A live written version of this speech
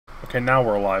Okay, now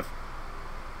we're alive.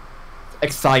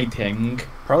 Exciting.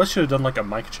 Probably should have done like a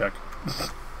mic check.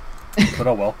 But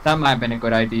oh well. That might have been a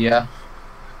good idea.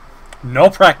 No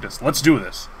practice. Let's do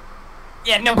this.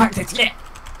 Yeah, no practice, yeah.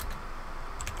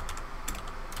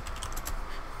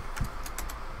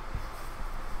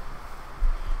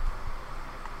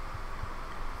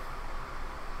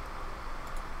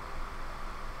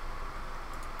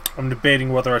 I'm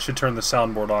debating whether I should turn the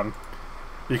soundboard on.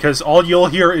 Because all you'll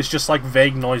hear is just like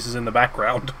vague noises in the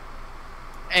background.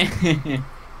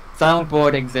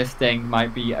 Soundboard existing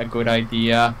might be a good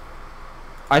idea.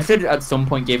 I should at some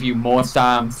point give you more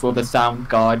sounds for the sound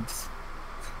gods.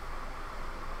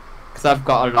 Because I've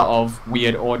got a lot of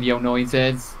weird audio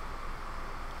noises.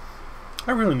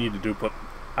 I really need to do put.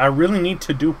 That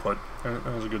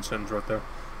was a good sentence right there.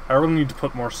 I really need to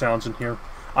put more sounds in here.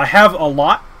 I have a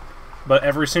lot, but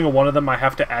every single one of them I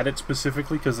have to add it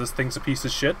specifically because this thing's a piece of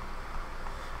shit.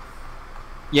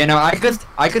 You know, I just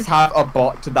have a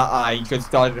bot that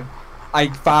I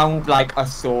found like a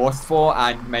source for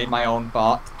and made my own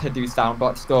bot to do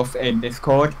soundbot stuff in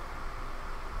Discord.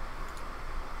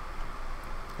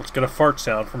 Let's get a fart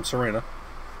sound from Serena.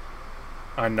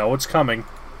 I know it's coming.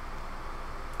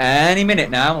 Any minute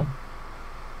now.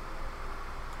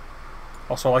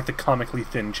 Also, I like the comically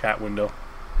thin chat window.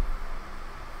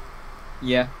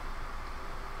 Yeah.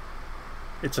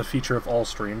 It's a feature of all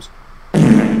streams.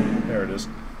 There it is.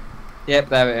 Yep,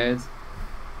 there it is.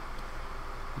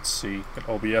 Let's see. Get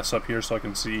OBS up here so I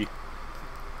can see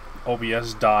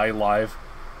OBS die live.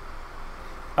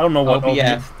 I don't know what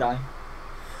OBS die.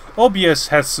 OBS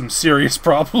has some serious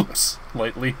problems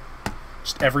lately.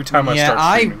 Just every time I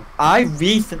start streaming. I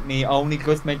recently only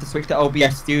just made the switch to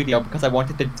OBS Studio because I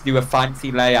wanted to do a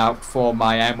fancy layout for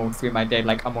my Emerald stream I did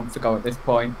like a month ago at this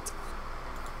point.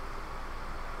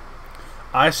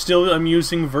 I still am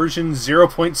using version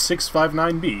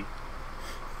 0.659b.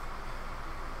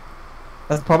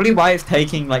 That's probably why it's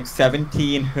taking like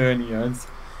 17 hernias.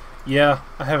 Yeah,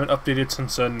 I haven't updated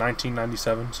since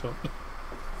 1997, so...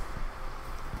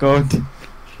 Good.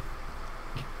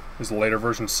 Does the later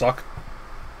version suck?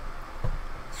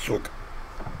 Suck.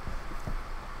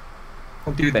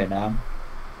 What do they now?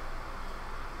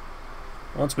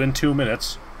 Well, it's been 2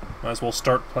 minutes. Might as well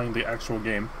start playing the actual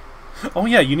game. Oh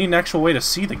yeah, you need an actual way to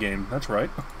see the game. That's right.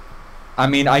 I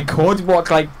mean, I could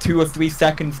watch like 2 or 3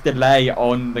 seconds delay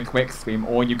on the quick stream,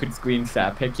 or you could screen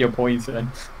share. Pick your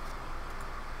poison.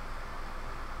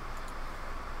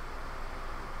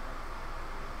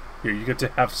 Here, you get to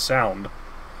have sound.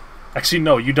 Actually,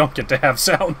 no, you don't get to have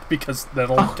sound, because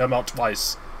that'll come out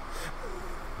twice.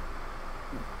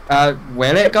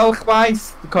 Will it go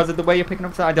twice? Because of the way you're picking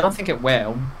up sound? I don't think it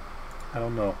will. I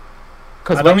don't know.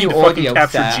 Because when you audio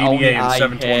set, only I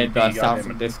hear the sound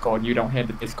from Discord. You don't hear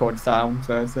the Discord sound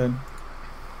version.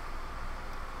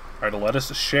 Alright, let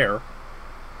us share.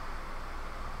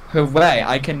 Hooray,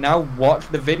 I can now watch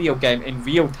the video game in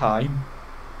real time.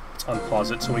 Let's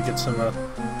unpause it so we get some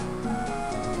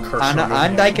cursor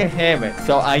and I can hear it,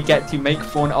 so I get to make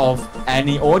fun of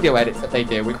any audio edits that they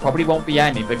do, which probably won't be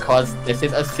any because this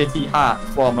is a city hack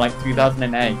from like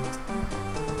 2008.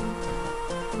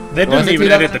 They didn't even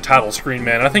edit the title screen,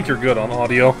 man. I think you're good on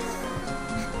audio.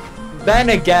 Then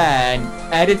again,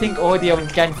 editing audio in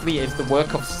Gen 3 is the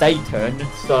work of Satan,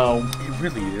 so... It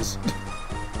really is.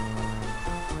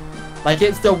 Like,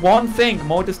 it's the one thing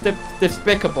more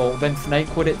despicable than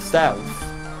Snakewood itself.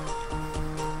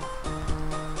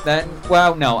 Then,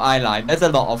 well, no, I lied. There's a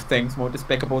lot of things more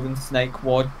despicable than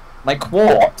Snakewood. Like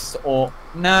Quartz, or...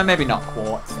 Nah, maybe not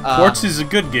Quartz. Quartz is a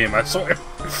good game, I swear.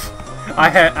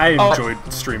 I enjoyed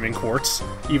streaming Quartz,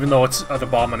 even though it's an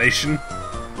abomination.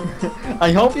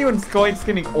 I hope you enjoyed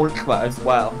streaming Ultra as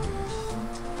well.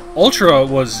 Ultra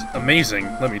was amazing,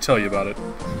 let me tell you about it.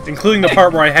 Including the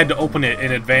part where I had to open it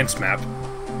in advanced map.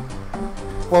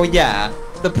 Well, yeah.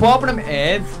 The problem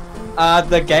is,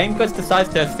 the game just decides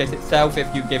to assist itself if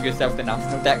you give yourself the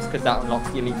national dex, because that unlocks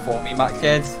the Elite 4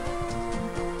 matches.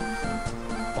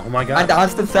 Oh my god. And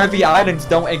as the Sevi Islands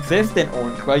don't exist in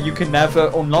Ultra, you can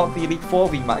never unlock the Elite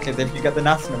 4 matches if you get the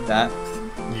national dex.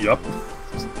 Yup.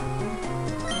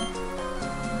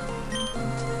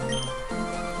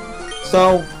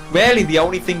 So, really the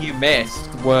only thing you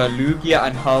missed were Lugia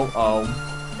and Ho-Oh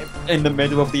in the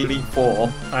middle of the Elite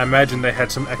 4. I imagine they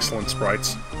had some excellent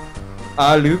sprites.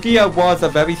 Lugia was a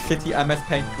very shitty MS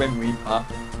Paint Grim Reaper.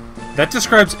 That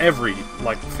describes every,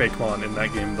 like, fake mon in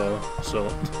that game, though, so...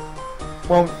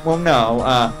 Well, no,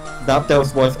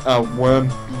 Zapdos was a worm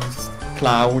beast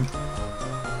cloud.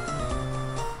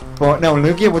 But no,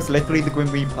 Lugia was literally the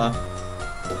Grim Reaper.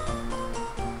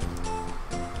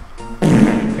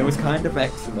 It was kind of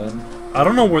excellent. I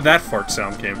don't know where that fart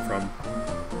sound came from.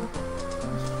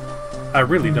 I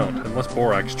really don't, unless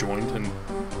Borax joined, and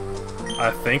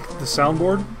I think the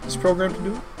soundboard is programmed to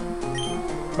do it.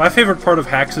 My favorite part of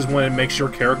hacks is when it makes your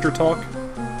character talk.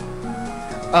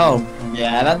 Oh,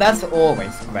 yeah, that's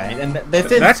always great, and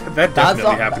this is that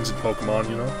definitely happens in Pokemon,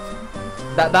 you know.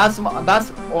 That's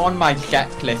on my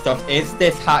checklist of is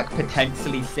this hack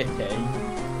potentially city?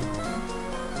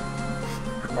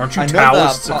 Aren't you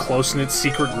Taoists a close-knit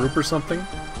secret group or something?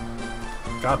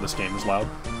 God, this game is loud.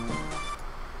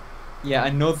 Yeah,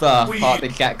 another part of the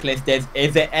checklist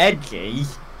is it edgy?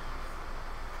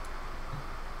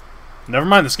 Never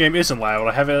mind, this game isn't loud.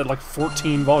 I have it at like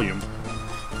 14 volume.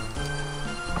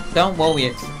 Don't worry,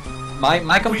 it's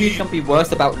my computer can be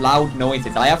worse about loud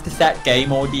noises. I have to set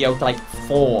game audio to like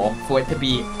 4 for it to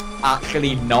be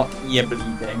actually not ear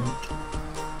bleeding.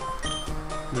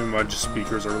 Maybe my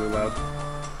speakers are really loud.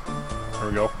 There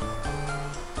we go.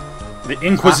 The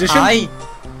Inquisition? I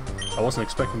wasn't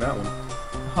expecting that one.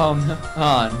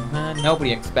 Oh,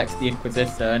 nobody expects the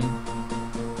Inquisition.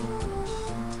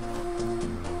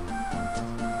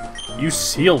 You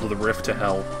sealed the rift to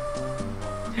hell.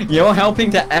 You're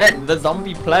helping to end the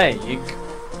zombie plague.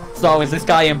 So is this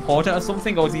guy important or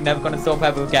something, or is he never going to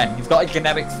survive ever again? He's got a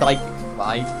generic psychic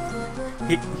vibe.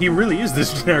 He really is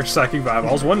this generic psychic vibe.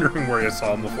 I was wondering where you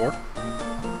saw him before.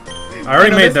 I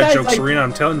already made that joke, like... Serena.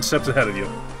 I'm 10 steps ahead of you.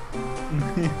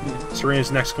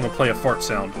 Serena's next going to play a fart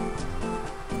sound.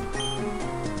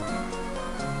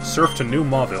 Surf to New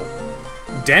Mauville.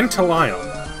 Dandelion.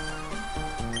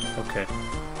 Okay.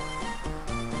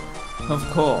 Of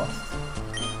course.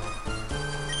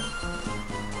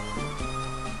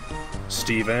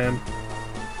 Steven.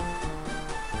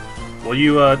 Well,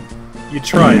 you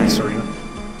tried, Serena.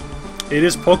 It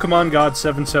is Pokemon God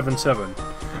 777.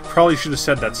 Probably should have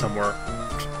said that somewhere.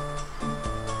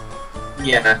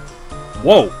 Yeah.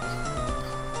 Whoa!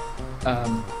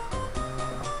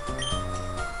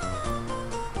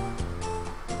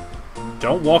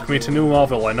 Don't walk me to New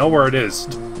Mauville, I know where it is.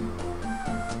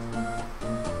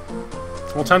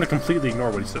 Well, time to completely ignore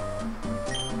what he said.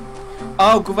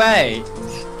 Oh, great!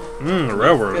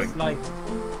 Railroading. It's like...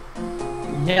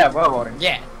 Yeah, railroading,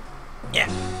 yeah! Yeah!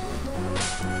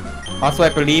 Also, I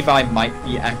believe I might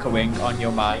be echoing on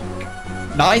your mic.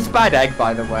 Nice bad egg,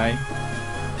 by the way.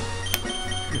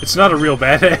 It's not a real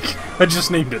bad egg. I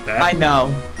just named it that. I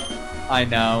know. I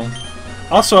know.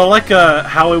 Also, I like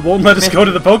how it won't let us go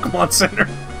to the Pokemon Center.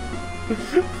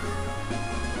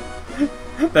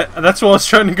 That's why I was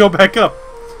trying to go back up.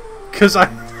 Because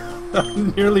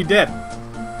I'm nearly dead.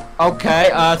 Okay,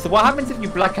 so what happens if you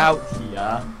black out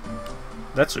here?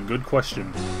 That's a good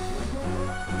question.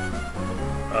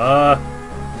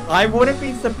 I wouldn't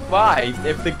be surprised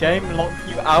if the game locked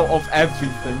you out of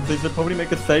everything, so you should probably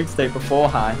make a save state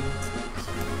beforehand.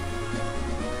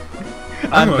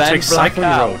 I'm gonna take Cycling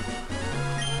Road.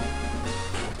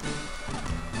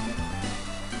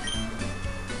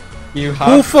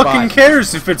 Who fucking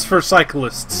cares if it's for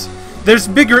cyclists? There's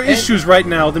bigger issues right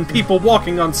now than people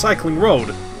walking on Cycling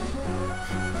Road.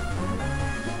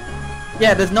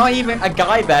 Yeah, there's not even a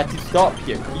guy there to stop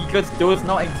you. He just does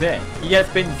not exist. He has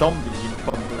been zombied,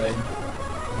 probably.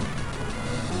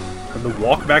 And the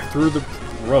walk back through the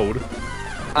road.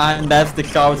 And there's the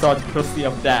Charizard Pussy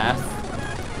of Death.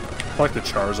 I like the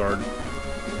Charizard.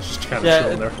 It's just kind of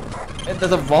chilling there.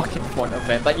 There's a rock in front of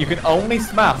it that you can only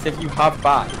smash if you have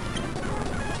back.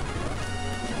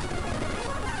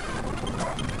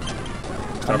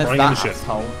 Stop running into shit.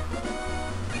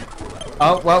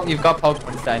 Oh, well, you've got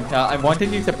Pokemon Center. I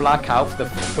wanted you to black out for the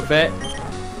fuck of it.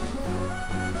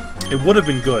 It would have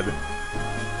been good,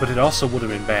 but it also would have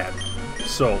been bad.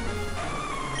 So...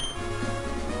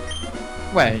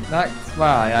 Wait, that's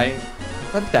why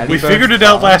we figured it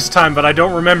out last time, but I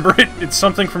don't remember it. It's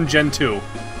something from Gen 2.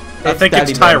 I think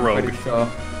it's Tyrogue.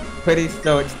 Pretty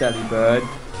sure it's Delibird.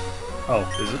 Oh,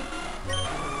 is it?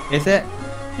 Is it?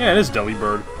 Yeah, it is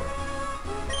Delibird.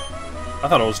 I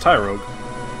thought it was Tyrogue.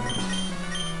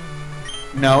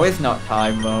 No, it's not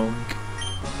Tyrogue.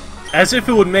 As if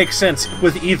it would make sense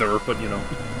with either, but you know.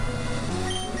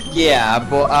 Yeah,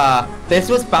 but this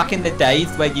was back in the days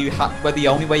where where the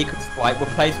only way you could sprite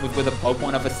replace was with a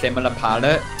Pokemon of a similar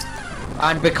palette.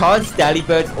 And because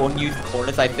Delibird's unused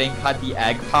colors, I think, had the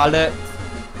egg palette,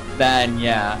 then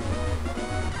yeah.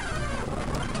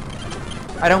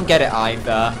 I don't get it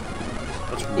either.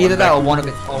 Either that or one of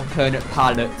its alternate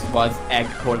palettes was egg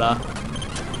color.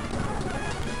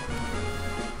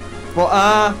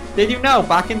 But, did you know,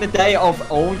 back in the day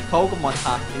of old Pokemon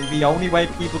hacking, the only way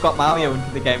people got Mario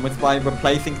into the game was by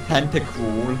replacing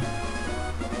Tentacruel.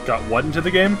 Got what into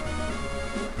the game?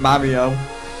 Mario.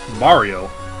 Mario?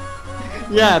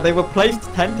 Yeah, they replaced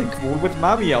Tentacool with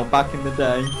Mario back in the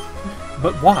day.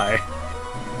 But why?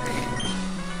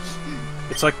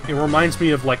 It's like, it reminds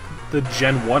me of like the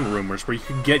Gen 1 rumors where you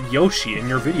could get Yoshi in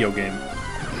your video game.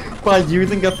 By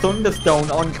using a Thunderstone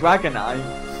on Dragonite.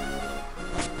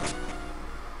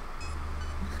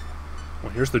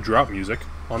 Well, here's the drop music.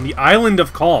 On the Island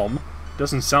of Calm.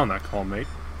 Doesn't sound that calm, mate.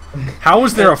 How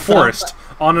is there a forest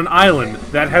on an island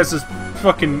that has this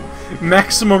fucking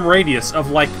maximum radius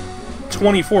of like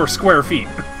 24 square feet?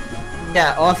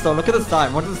 Yeah, also, look at the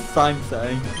sign. What does the sign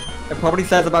say? It probably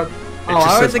says about... Oh,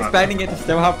 I was expecting it to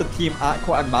still have the Team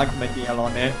Aqua and Magma deal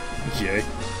on it. Yay.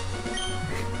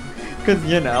 Because,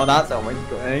 you know, that's always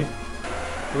great.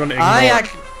 We're gonna ignore...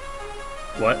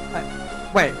 What?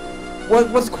 Wait,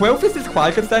 was Quillfish's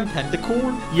Quackers then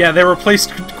Tentacool? Yeah, they replaced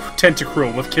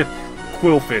Tentacruel with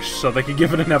Quillfish so they could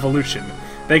give it an evolution.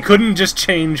 They couldn't just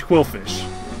change Quillfish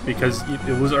because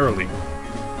it was early.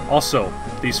 Also,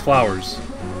 these flowers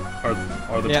are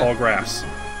the tall grass.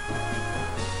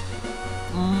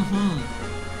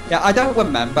 Yeah, I don't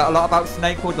remember a lot about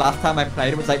Snakewood. Last time I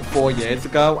played it was like 4 years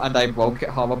ago, and I broke it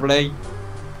horribly.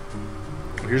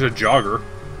 Here's a jogger.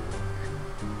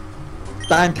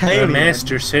 The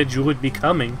master said you would be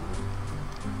coming.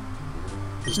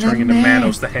 He's turning into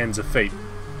Manos, the Hands of Fate.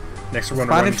 Next, we're going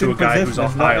to run into a guy who's all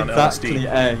high on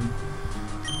LSD.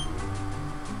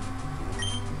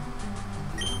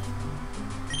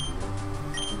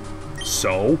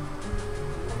 So?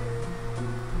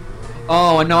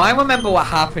 Oh, no, I remember what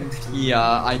happened here,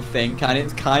 I think, and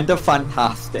it's kind of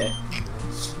fantastic.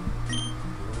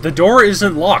 The door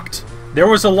isn't locked. There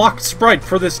was a locked sprite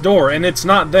for this door, and it's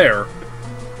not there.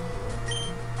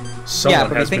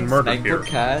 Someone has been murdered here.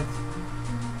 Cares.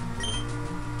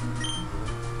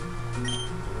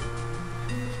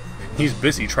 He's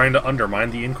busy trying to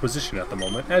undermine the Inquisition at the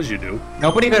moment, as you do.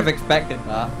 Nobody could have expected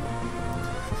that.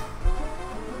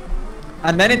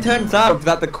 And then it turns out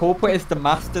that the culprit is the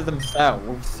master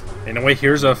themselves. Anyway,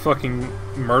 here's a fucking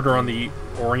murder on the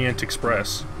Orient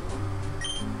Express.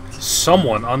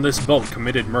 Someone on this boat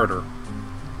committed murder.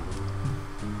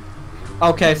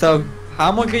 Okay, so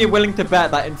how much are you willing to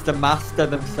bet that it's the master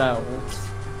themselves?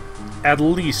 At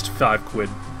least 5 quid.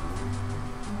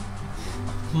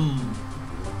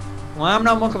 Well, I'm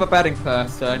not much of a betting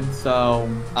person, so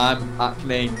I'm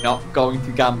actually not going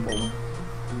to gamble.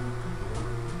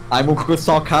 I will just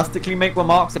sarcastically make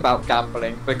remarks about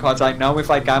gambling, because I know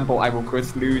if I gamble, I will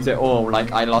just lose it all.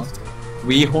 Like, I lost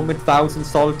 300,000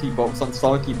 salty bucks on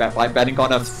salty bet by betting on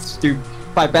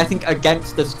by betting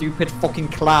against the stupid fucking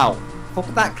clown. Fuck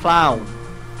that clown.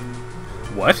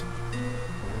 What?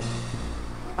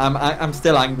 I'm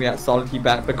still angry at salty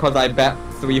bet because I bet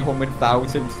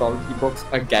 300,000 salty bucks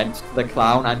against the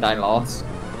clown and I lost.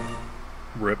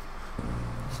 Rip.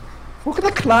 Look at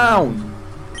the clown.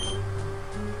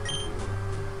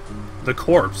 The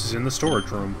corpse is in the storage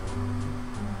room.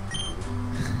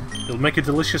 It'll make a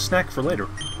delicious snack for later.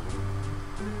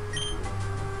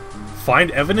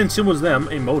 Find evidence it was them,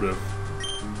 a motive.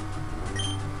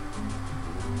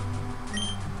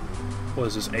 What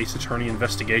is this, Ace Attorney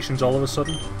Investigations all of a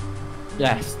sudden?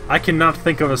 Yes. I cannot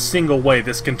think of a single way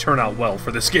this can turn out well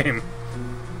for this game.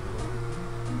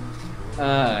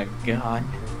 Oh, God.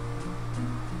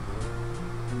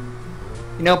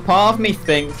 You know, part of me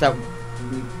thinks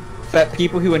that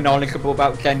people who are knowledgeable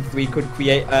about Gen 3 could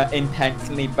create an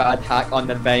intentionally bad hack on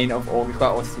the vein of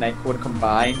Ultra or Snakewood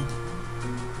combined.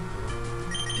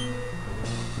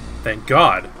 Thank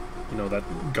God. You know that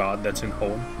God that's in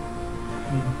home.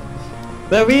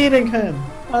 They're eating him!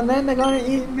 And then they're gonna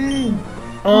eat me!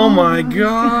 Oh my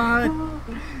God!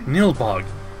 Nilbog.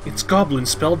 It's goblin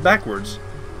spelled backwards.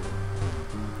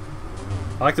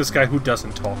 I like this guy who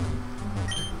doesn't talk.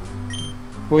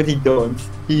 But he does.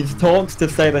 He talks to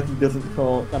say that he doesn't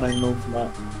talk, and I love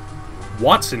that.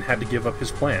 Watson had to give up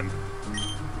his plan.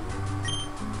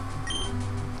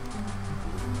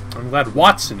 I'm glad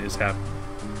Watson is happy.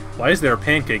 Why is there a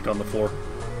pancake on the floor?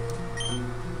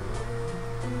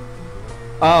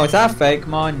 Oh, is that fake,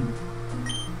 man?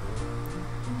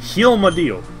 Heal my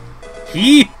deal.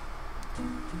 He?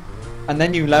 And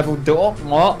then you leveled up,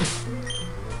 what?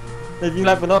 Did you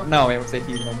level up? No, it was a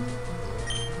heal.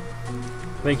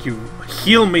 Thank you.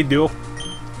 Heal me, deal.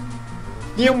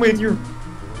 Heal with you.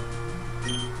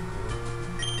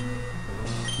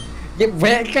 Get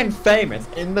rich and famous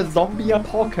in the zombie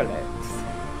apocalypse.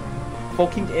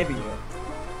 Fucking idiot.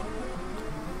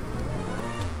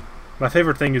 My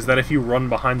favorite thing is that if you run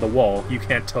behind the wall, you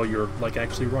can't tell you're, like,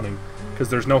 actually running.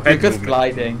 Because there's no head movement. You're just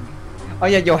gliding. Oh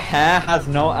yeah, your hair has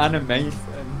no animation.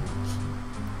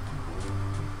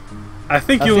 I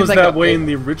think That it seems was like that a way big- in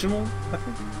the original. I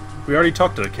think we already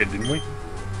talked to the kid, didn't we?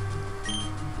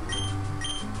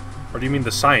 Or do you mean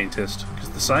the scientist? Because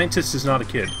the scientist is not a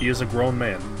kid. He is a grown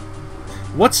man.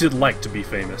 What's it like to be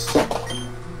famous?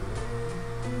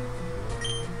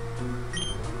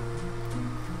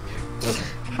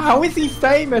 How is he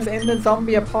famous in the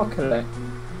zombie apocalypse?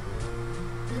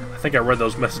 I think I read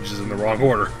those messages in the wrong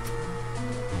order.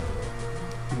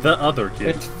 The other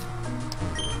kid. It's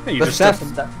Hey, you the just chef.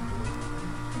 stepped-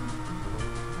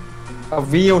 A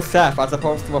real chef as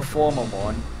opposed to a former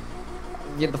one.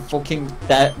 You're the fucking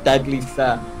deadly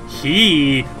chef.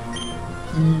 He.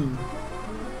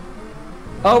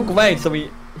 Oh great, so he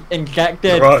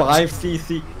injected Drugs. 5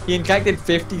 cc. He injected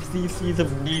 50 cc's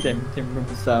of weed into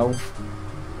himself.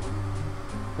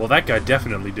 Well, that guy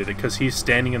definitely did it because he's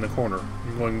standing in the corner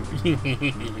and going.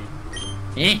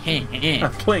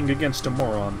 I'm playing against a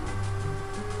moron.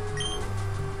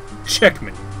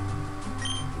 Checkmate.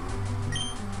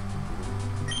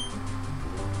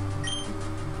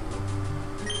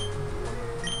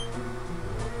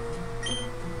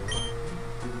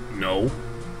 No.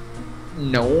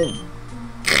 No.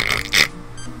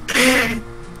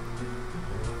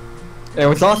 It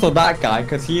was also that guy,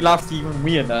 because he laughs even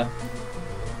weirder.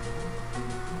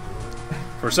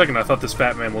 For a second, I thought this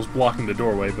fat man was blocking the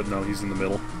doorway, but no, he's in the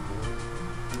middle.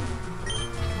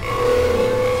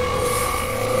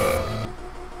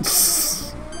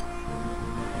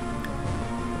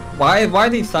 Why are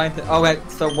these scientists? Oh wait,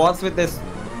 so what's with this?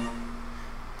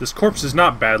 This corpse is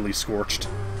not badly scorched.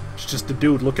 It's just a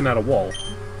dude looking at a wall.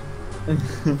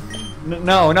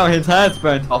 No, his hair's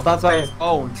burnt off. That's why his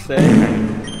bones. See?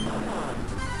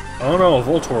 Oh no,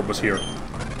 Voltorb was here.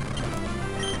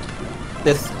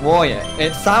 Destroy it.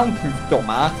 It's soundproof,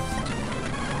 dumbass.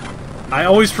 I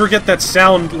always forget that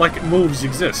sound like moves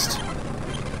exist.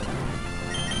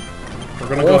 We're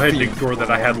gonna go ahead and ignore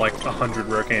that I had like 100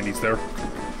 rare candies there.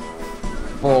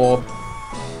 For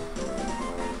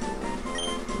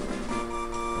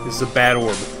This is a bad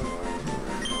orb.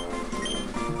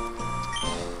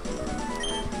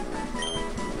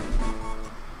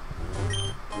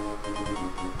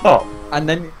 Oh. and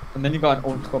then you got an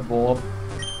ultra ball.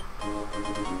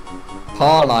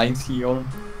 Paralyze heal.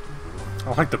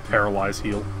 I like the paralyze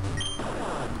heal.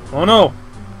 Oh no!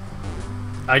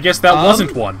 I guess that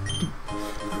wasn't one.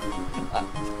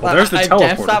 Well, there's the I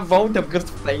guess teleporter. that Voldemort just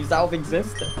phased out of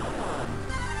existence.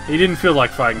 He didn't feel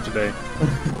like fighting today.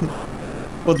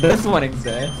 But this one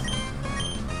exists.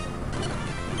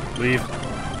 Leave.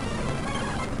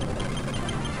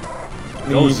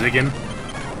 Go, Leave. Ziggin.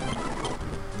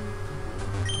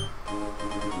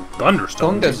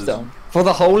 Thunderstone. Thunderstone. For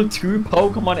the whole 2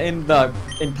 Pokemon in the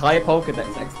entire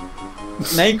Pokédex.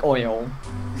 Snake oil.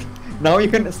 Now you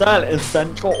can sell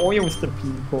essential oils to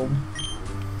people.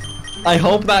 I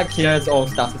hope that cures all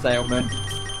status ailments.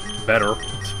 Better.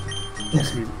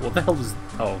 What the hell is...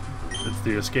 Oh, it's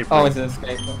the escape Oh, room. it's an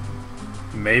escape room.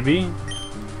 Maybe?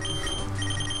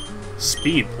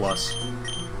 Speed plus.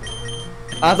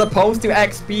 As opposed to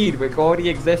X speed, which already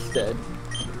existed.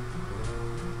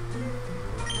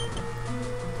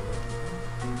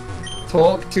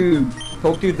 Talk to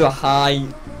the high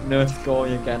nurse guy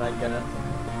again, I guess.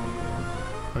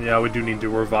 Oh, yeah, we do need to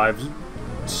revive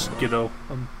Skiddo.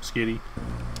 Skitty.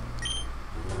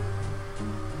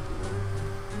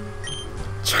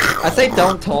 I say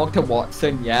don't talk to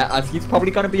Watson yet, as he's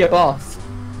probably gonna be a boss.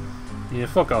 Yeah,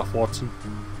 fuck off, Watson.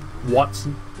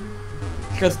 Watson.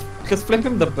 Just flip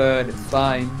him the bird, it's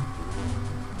fine.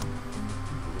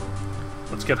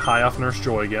 Let's get high off Nurse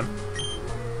Joy again.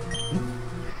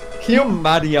 Heal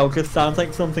Mario just sounds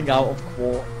like something out of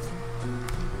Quartz.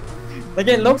 Like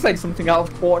it looks like something out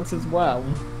of Quartz as well.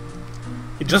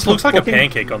 It just looks like a Fucking-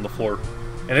 pancake on the floor.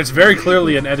 And it's very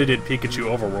clearly an edited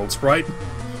Pikachu overworld sprite.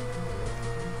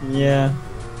 Yeah.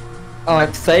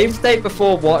 Alright, save state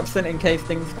before Watson in case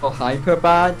things go hyper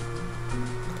bad.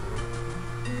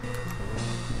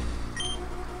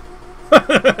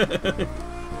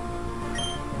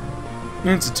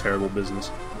 It's a terrible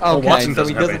business. Okay, Watson so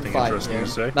doesn't he have doesn't anything fight interesting you.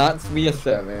 to say. That's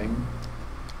reassuring.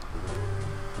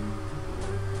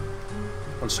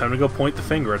 Well, it's time to go point the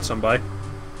finger at somebody.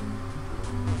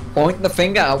 Point the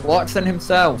finger at Watson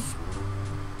himself.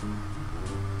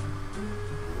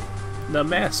 The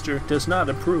master does not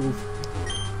approve.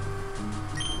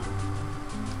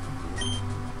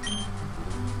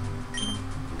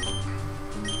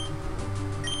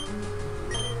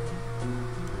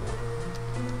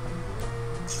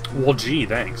 Well, gee,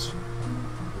 thanks.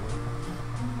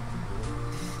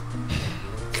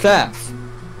 Chef.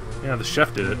 Yeah, the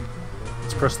chef did it.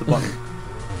 Let's press the button.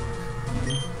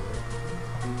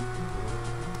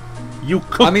 You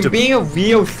cooked I mean, him. being a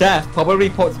real chef probably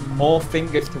puts more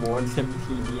fingers towards him,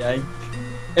 TBA.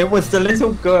 It was the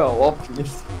little girl,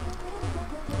 obviously.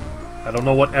 I don't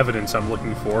know what evidence I'm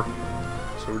looking for.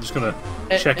 So we're just gonna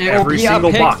check It will every be single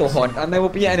a box. pixel hunt, and there will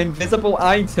be an invisible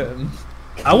item.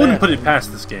 I wouldn't put it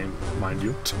past this game, mind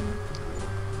you.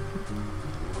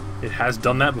 It has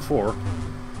done that before.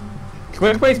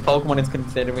 Squidways Pokemon is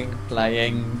considering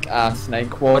playing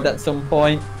Snakewood at some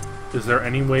point. Is there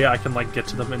any way I can like get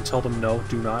to them and tell them no,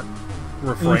 do not?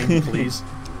 Refrain, please.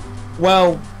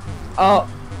 Well,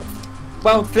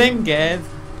 thing is,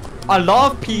 a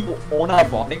lot of people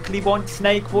unironically want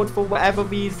Snakewood for whatever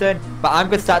reason, but I'm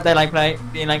just sat there like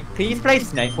being like, please play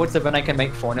Snakewood so then I can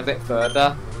make fun of it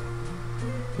further.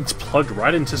 It's plugged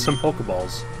right into some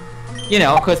Pokeballs. You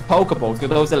know, because Pokeballs are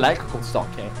those electrical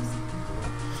sockets.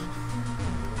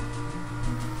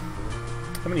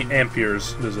 How many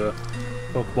amperes does a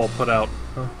Pokeball put out?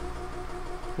 Huh?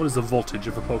 What is the voltage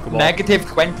of a Pokeball? Negative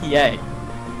 28.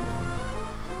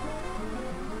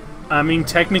 I mean,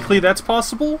 technically that's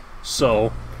possible,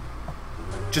 so...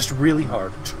 just really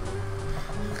hard.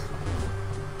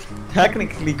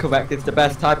 Technically correct is the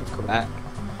best type of correct.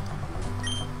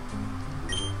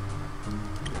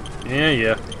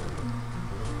 Yeah.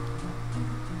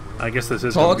 I guess this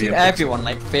is Talk gonna be to a everyone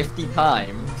like 50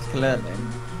 times, clearly.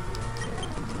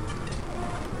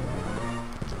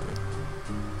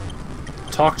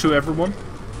 Talk to everyone?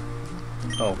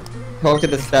 Oh. Talk to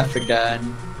the Steph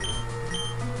again.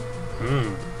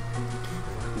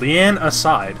 Leanne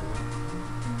aside.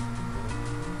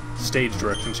 Stage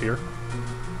directions here.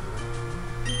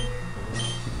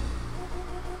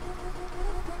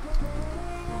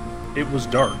 It was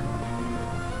dark.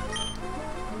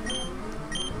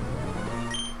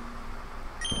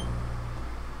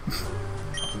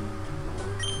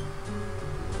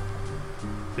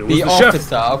 It was the chef.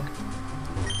 Officer.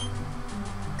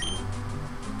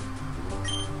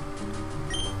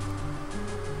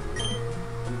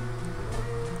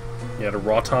 He had a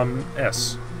Rotom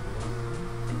S.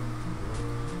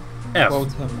 F.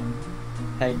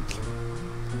 Hey.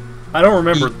 I don't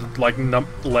remember the, like,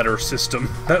 letter system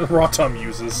that Rotom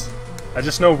uses. I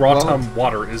just know Rotom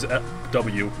water is F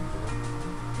W.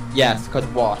 Yes, because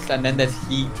what? And then there's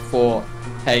heat for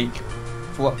H.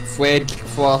 Fridge,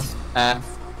 frost, F.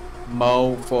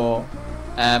 Mo for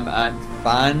M, and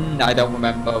fan. I don't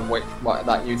remember what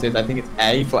that uses. I think it's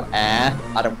A for air.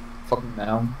 I don't fucking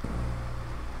know.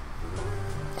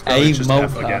 A just motor.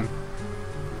 F again.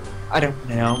 I don't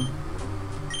know.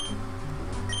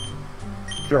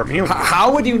 Charmeleon.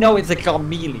 How would you know it's a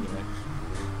chameleon?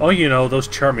 Oh, you know, those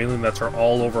Charmeleon that are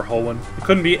all over Hoenn. It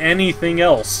couldn't be anything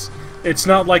else. It's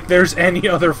not like there's any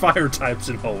other fire types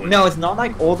in Hoenn. No, it's not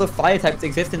like all the fire types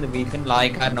exist in the region,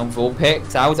 like, I don't know,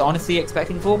 Vulpix. I was honestly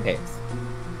expecting Vulpix.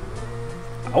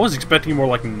 I was expecting more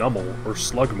like Numel or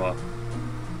Slugma.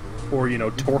 Or, you know,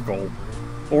 Torkoal.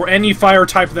 Or any fire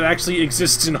type that actually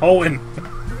exists in Hoenn.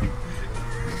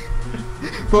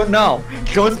 But no,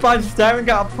 just by staring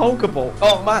at a Pokeball.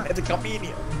 Oh man, it's a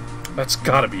chameleon. That's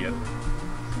gotta be it.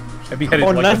 I'd be headed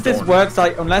Unless like it works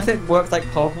like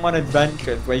Pokemon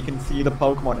Adventures, where you can see the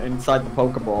Pokemon inside the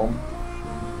Pokeball.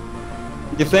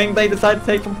 You think they decided to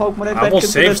take from Pokemon Adventures? I will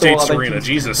save state or are they Serena, too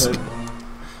Jesus. stupid?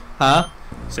 Huh?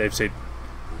 Save state.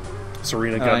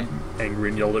 Serena got Alright. angry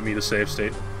and yelled at me to save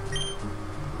state.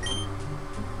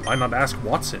 Why not ask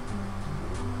Watson?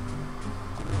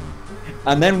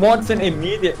 And then Watson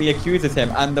immediately accuses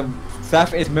him, and the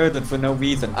Seth is murdered for no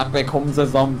reason and becomes a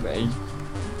zombie.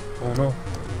 Oh no.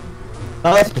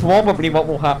 That's probably what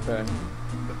will happen.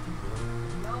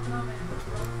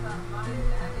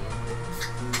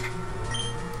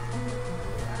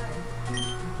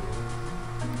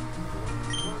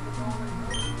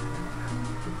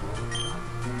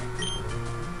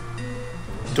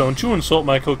 Don't you insult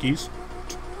my cookies.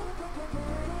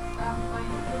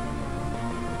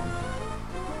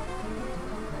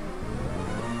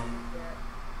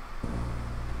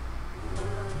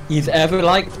 He's ever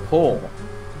liked Paul.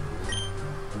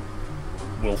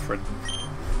 Wilfred.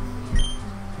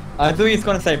 I thought he was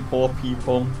gonna say poor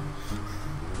people.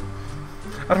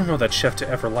 I don't know that chef to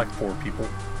ever like poor people.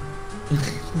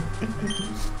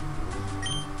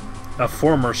 A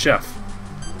former chef.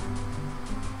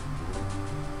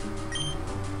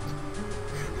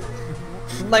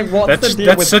 Like, what's the deal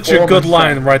That's with such a former good chef?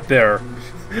 line right there.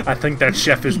 I think that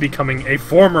chef is becoming a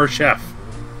former chef.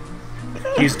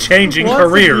 He's changing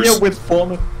careers.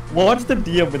 What's the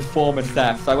deal with former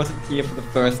chefs? I wasn't here for the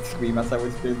first stream as I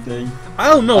was busy. I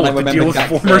don't know And I what the remember deal with Jack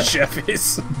former said- chef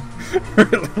is.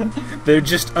 Really. They're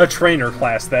just a trainer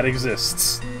class that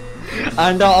exists.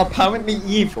 And are apparently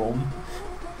evil.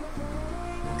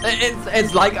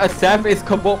 It's like a chef is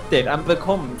corrupted and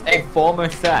becomes a former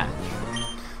chef.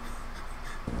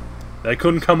 They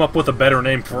couldn't come up with a better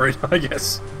name for it, I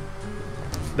guess.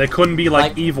 They couldn't be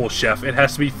like evil chef. It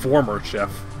has to be former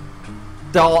chef.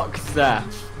 Dark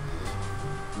chef.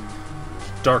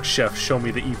 Dark chef, show me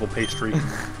the evil pastry.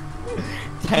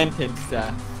 Tented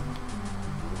chef.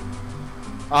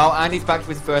 Oh, and he's back to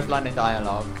his first line of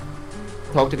dialogue.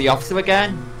 Talk to the officer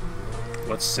again.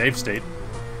 Let's save state.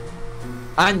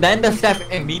 And then the chef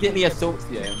immediately assaults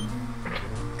you.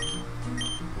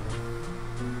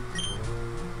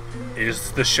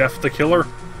 Is the chef the killer?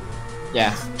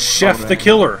 Yeah. Chef the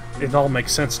killer! It all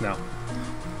makes sense now.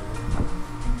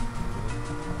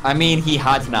 I mean, he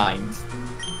had 9.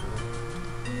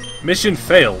 Mission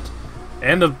failed.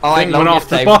 And the thing load went off your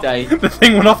the save box. state. The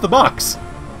thing went off the box.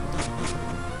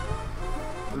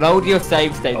 Load your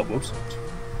save state. Oh, whoops.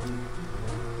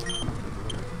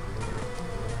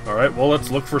 Alright, well, let's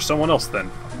look for someone else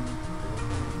then.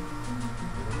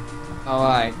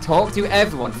 Alright, talk to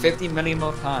everyone 50 million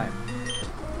more times.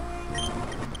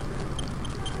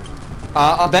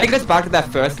 I'll take us back to their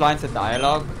first lines of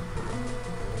dialogue.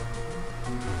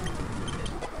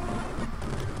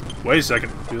 Wait a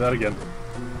second. Do that again.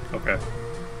 Okay.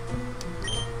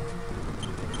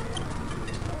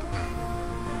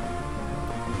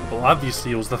 Well,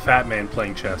 obviously it was the fat man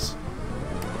playing chess.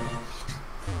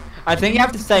 I think you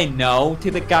have to say no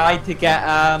to the guy to get,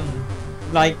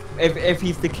 like, if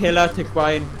he's the killer, to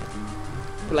try and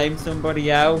blame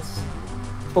somebody else.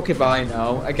 Fuck if I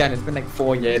know. Again, it's been like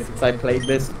 4 years since I played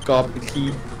this garbage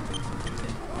heap.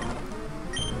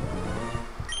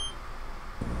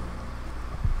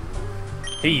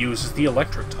 He uses the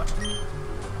electric type.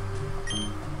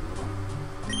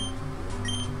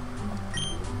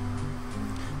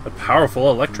 A powerful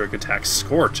electric attacks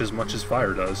scorch as much as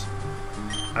fire does.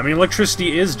 I mean,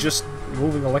 electricity is just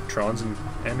moving electrons and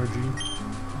energy.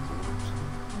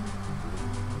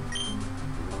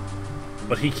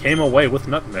 But he came away with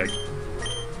nutmeg.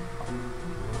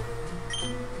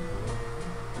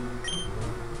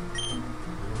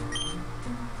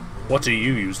 What do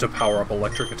you use to power up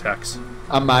electric attacks?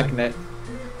 A magnet.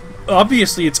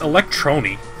 Obviously, it's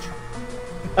electrony.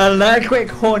 Electric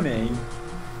honey.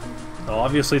 Oh,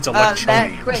 obviously, it's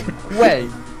electrony.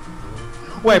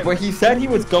 Wait, but he said he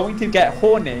was going to get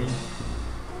horny.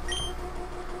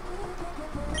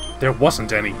 There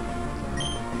wasn't any.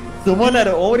 Someone had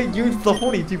already used the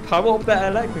honey to power up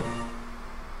that electric.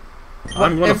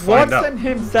 I'm gonna if find out. Watson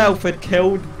himself had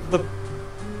killed the...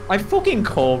 I fucking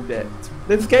called it.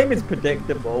 This game is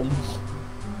predictable.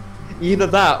 Either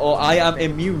that, or I am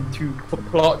immune to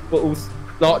plot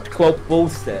quote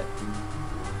bullshit.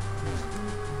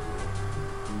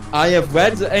 I have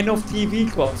read enough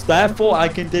TV plots, therefore I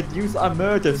can deduce a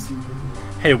murder scene.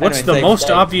 Hey, what's Anyway, the most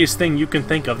save. obvious thing you can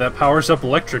think of that powers up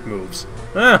electric moves?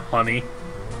 Honey.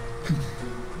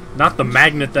 Not the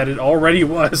magnet that it already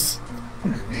was.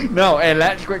 No,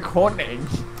 electric honey.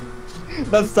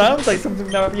 That sounds like something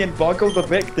that would be in Boggle the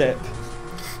Victor.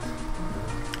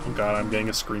 Oh god, I'm getting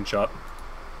a screenshot.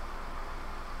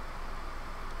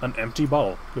 An empty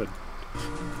bottle. Good.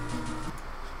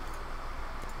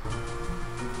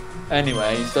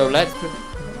 Anyway, so let's...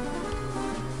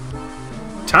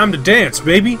 Time to dance,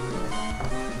 baby!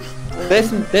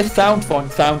 This sound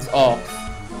font sounds off.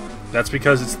 That's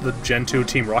because it's the Gen 2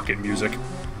 Team Rocket music.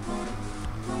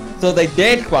 So they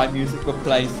did try music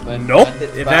replacement. Nope, and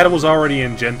it's that bad. was already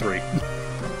in Gen 3.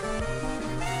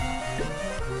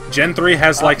 Gen 3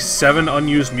 has like 7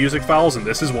 unused music files, and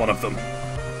this is one of them.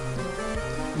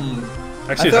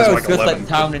 Actually, it I has thought it was like just 11. like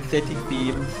town and city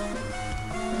themes.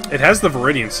 It has the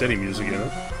Viridian City music in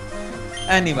it.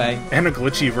 Anyway. And a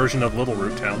glitchy version of Little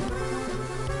Root Town.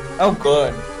 Oh,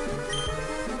 good.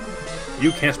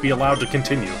 You can't be allowed to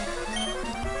continue.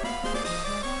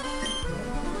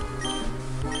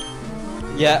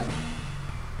 Yeah.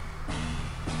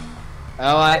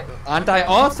 Alright, and I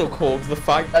also called the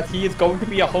fact that he is going to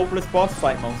be a hopeless boss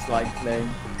fight, most likely.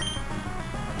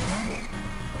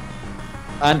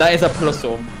 And that is a plus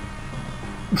one.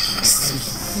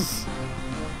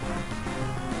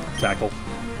 Tackle.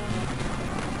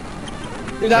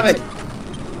 Do damage!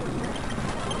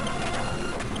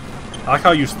 I like how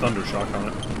I use Thunder Shock on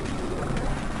it.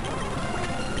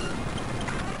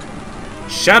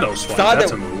 Shadow Swipe,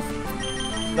 that's a move.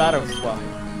 Shadow Swipe.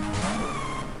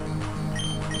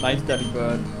 Nice Daddy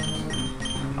Bird.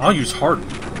 I'll use Harden.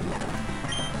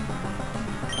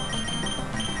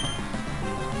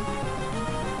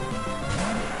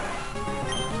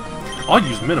 I'll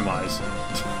use Minimize.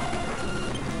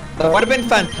 That would have been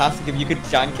fantastic if you could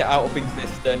jank it out of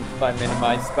existence by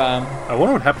minimize spam. I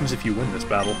wonder what happens if you win this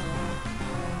battle.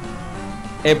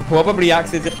 It probably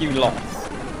acts as if you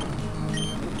lost.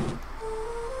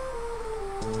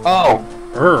 Oh.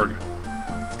 Erg.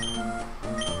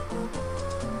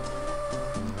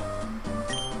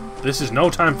 This is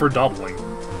no time for doubling.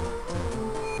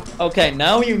 Okay,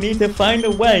 now you need to find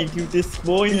a way to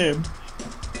destroy him.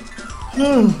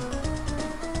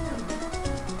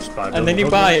 And then you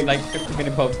buy like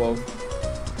 50-minute Pokeballs.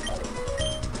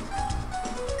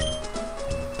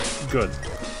 Good.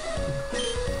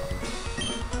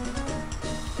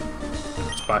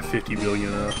 Let's buy 50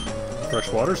 billion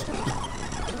fresh waters.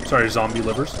 Sorry, zombie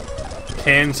livers.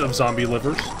 Cans of zombie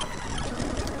livers.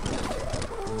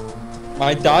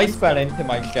 My dice fell into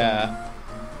my chair.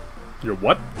 Your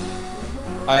what?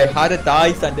 I had a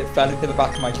dice and it fell into the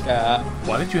back of my chair.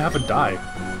 Why did you have a die?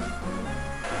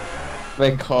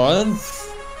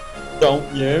 Because...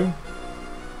 Don't you?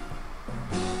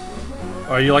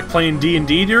 Are you like playing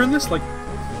D&D during this? Like...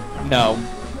 No.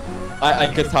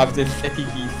 I just have this city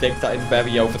D6 that is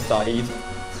very oversized.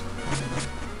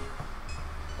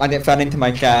 And it fell into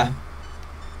my chair.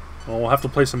 Well, we'll have to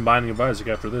play some Binding of Isaac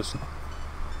after this.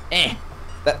 It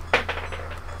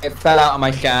fell out of my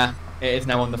chair. It is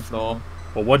now on the floor.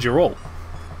 Well, what'd you roll?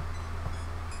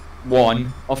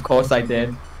 1. Of course I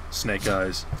did. Snake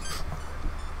eyes.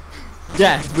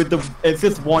 Yes, it's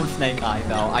just one snake eye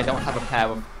though. I don't have a pair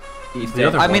of these.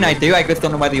 I mean, I do. I just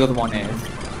don't know where the other one is.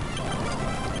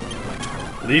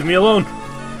 Leave me alone.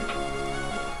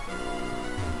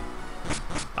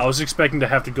 I was expecting to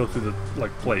have to go through the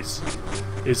place.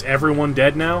 Is everyone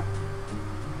dead now?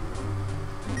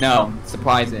 No,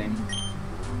 surprising.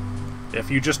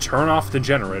 If you just turn off the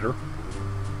generator.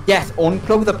 Yes,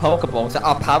 unplug the Pokeballs that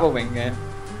are powering it.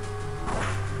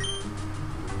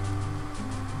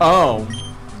 Oh.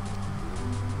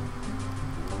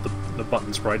 The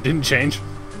button sprite didn't change.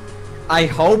 I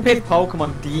hope his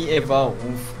Pokemon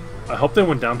de-evolve. I hope they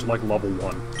went down to like level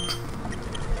 1.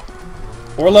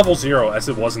 Or level 0 as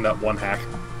it was in that one hack.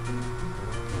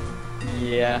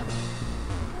 Yeah.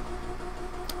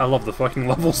 I love the fucking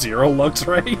level 0 looks,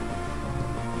 right?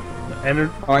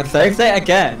 Alright, save it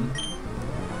again.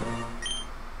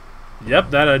 Yep,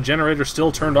 that generator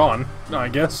still turned on, I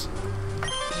guess.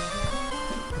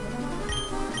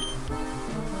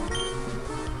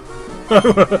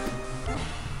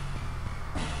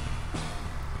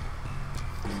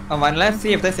 Alright, let's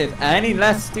see if this is any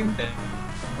less stupid.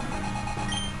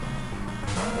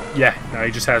 Yeah, now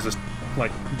he just has this,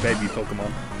 like, baby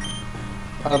Pokemon.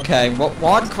 Okay,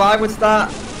 what cry was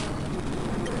that?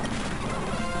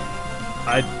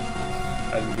 I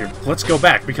didn't hear. Let's go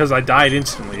back, because I died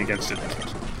instantly against it.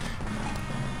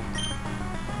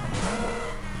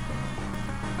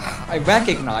 I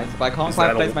recognize, but I can't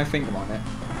quite place my finger on it.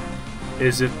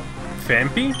 Is it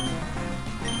Fampi?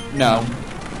 No.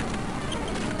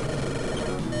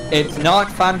 It's not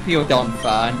Fampi or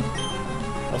Donphan.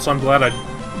 Also, I'm glad I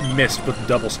missed with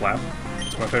Double Slap.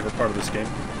 It's my favorite part of this game.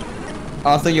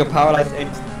 Also, you're paralyzed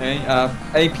instantly.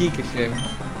 A Pikachu.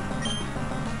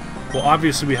 Well,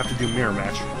 obviously we have to do Mirror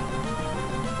Match.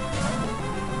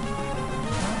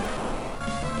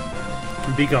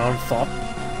 Be gone, Thought.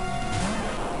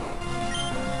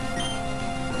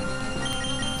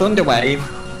 Thunder Wave.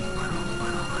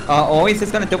 Always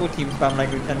just gonna double team spam like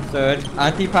Lieutenant Surge.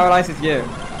 Anti-paralyzes you.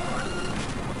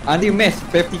 And you missed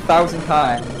 50,000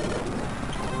 times.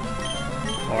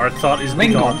 Our Thought is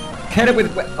Ring gone. Hit it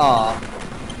with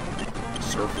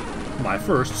Surf. My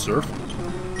first surf.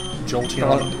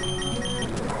 Jolteon.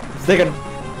 Second.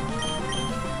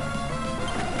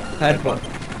 Headbutt.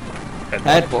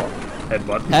 Headbutt.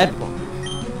 Headbutt. Headbutt.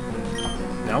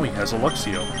 Now he has a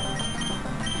Luxio.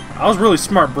 I was really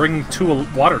smart bringing 2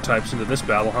 water types into this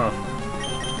battle, huh?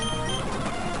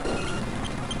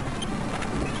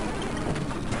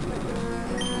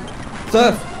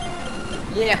 Surf.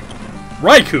 Yeah.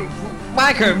 Raikou!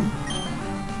 Raikou.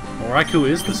 Well, Raikou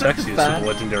is the sexiest of the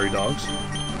legendary dogs.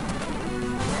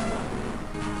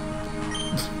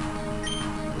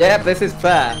 Yep, this is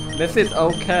fair. This is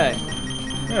okay.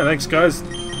 Yeah, thanks, guys.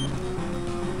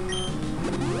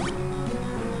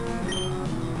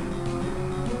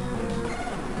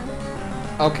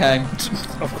 Okay.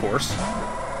 Of course.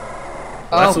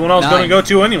 That's the one I was going to go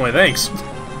to anyway, thanks.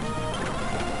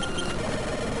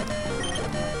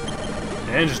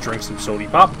 And just drink some Sody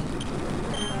Pop.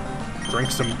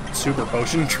 Drink some Super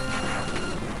Potion.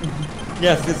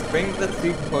 Yes, just drink the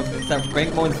Super Potion instead of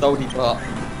drink more Sody Pop.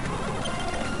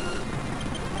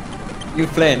 You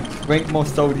flinch. Drink more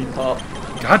Sody Pop.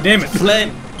 God damn it.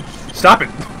 Flinch. Stop it.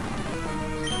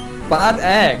 Bad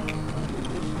egg.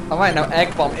 Alright, now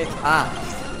Egg Bomb its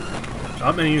ass.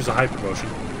 I'm gonna use a Hyper Potion.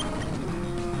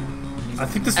 I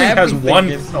think this thing has one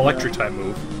electric type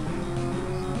move.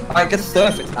 I guess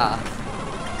Surf its ass.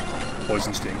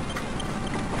 Poison Sting.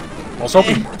 I was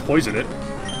hoping to poison it.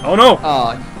 Oh no!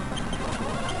 Oh.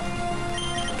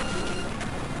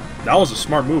 That was a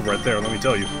smart move right there, let me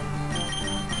tell you.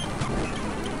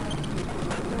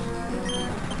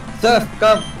 Surf,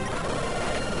 go!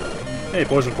 Hey,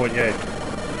 Poison Point, yay.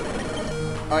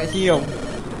 Alright, heal.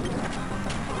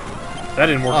 That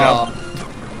didn't work out.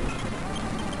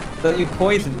 So you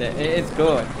poisoned it. It is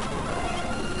good.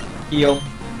 Heal.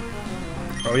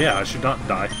 Oh yeah, I should not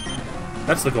die.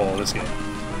 That's the goal of this game.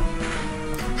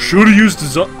 Should've used the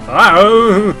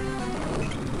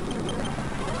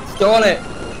Stole it!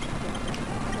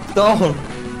 Stole!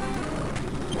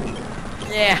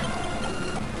 Yeah!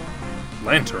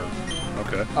 Lantern.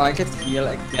 Okay. Oh, I can heal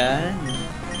again.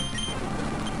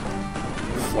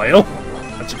 Flail?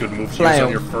 That's a good move to use on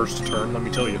your first turn, let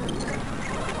me tell you.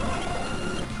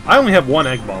 I only have one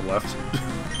Egg Bomb left.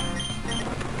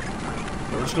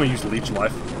 We're just gonna use Leech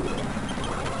Life.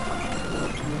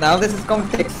 Now this is going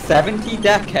to take 70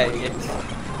 decades.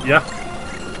 Yeah.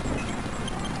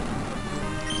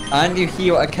 And you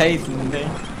heal occasionally.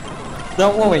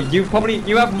 Don't worry, you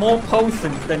have more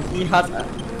potions than he has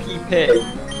PP.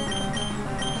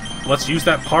 Let's use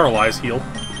that Paralyze heal.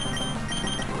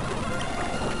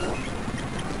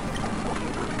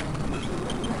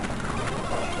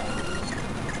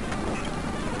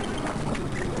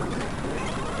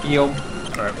 Heal.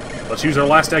 Alright, let's use our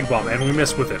last Egg Bomb, and we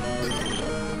missed with it.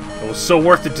 It was so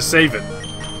worth it to save it.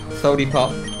 Sody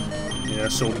Pop. Yeah,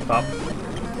 Sody Pop.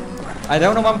 I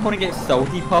don't know why I'm calling it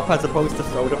Sody Pop as opposed to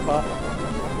Soda Pop.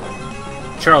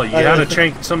 Charlie, you gotta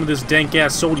drink some of this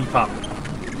dank-ass Sody Pop.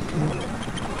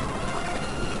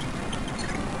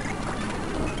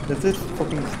 This is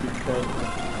fucking stupid.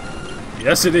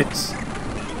 Yes, it is.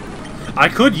 I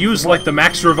could use, like, the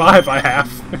max revive I have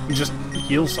and just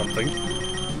heal something.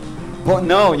 But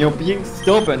no, you're being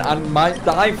stubborn and might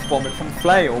die from it from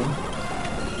Flail.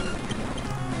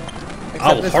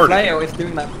 Except this Flail is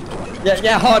doing that.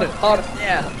 Yeah, harden,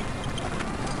 yeah.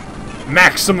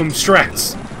 Maximum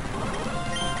strats.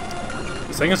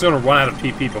 This thing is gonna run out of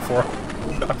PP before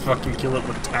I fucking kill it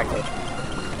with tackle.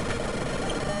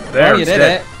 There, you did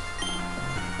dead. it.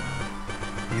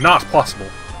 Not possible.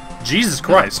 Jesus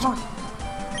Christ.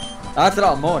 That's a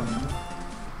lot more.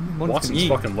 Watson's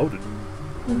fucking loaded.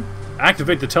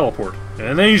 Activate the teleport,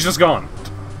 and then he's just gone.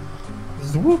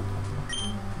 Swoop.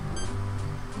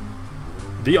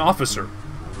 The officer.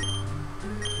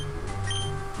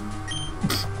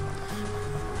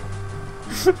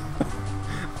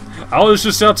 I was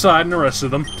just outside and arrested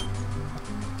them.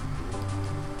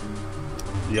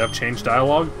 Do you have changed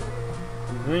dialogue?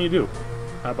 Yeah, you do.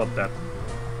 How about that?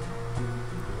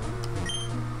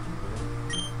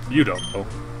 You don't, though.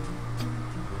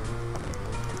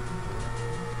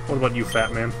 What about you,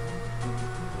 fat man?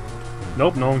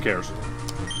 Nope, no one cares.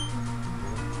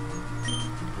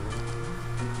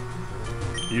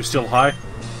 You still high?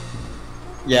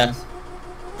 Yes.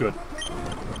 Good.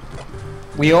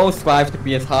 We all strive to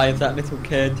be as high as that little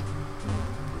kid.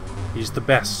 He's the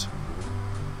best.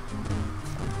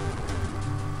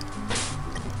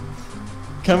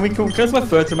 Can we just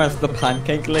refer to him as the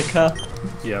pancake licker?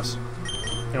 Yes.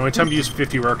 And only time to use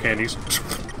 50 rare candies.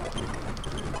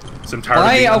 I'm tired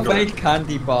Why of are being rage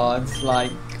candy bars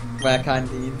like rare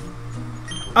candies?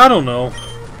 I don't know.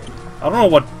 I don't know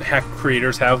what hack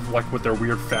creators have, like, with their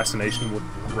weird fascination with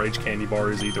Rage Candy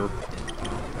Bar is either.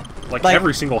 Like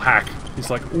every single hack, he's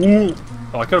like, ooh,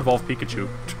 oh, I could evolve Pikachu.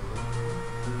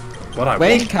 But I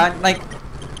Rage won't. can't, like,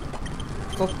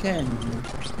 fucking...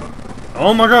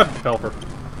 Oh my god, Pelper.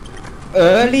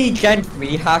 Early Gen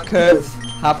 3 hackers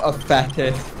have a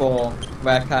fetish for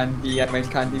rare candy and rage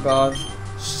candy bars.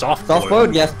 Soft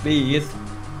boiled, yes please.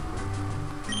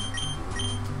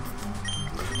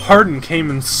 Harden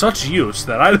came in such use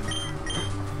that I...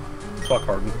 Fuck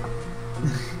Harden.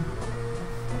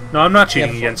 No, I'm not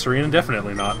cheating against Serena,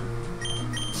 definitely not.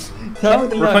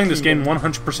 We're playing this game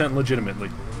 100% legitimately.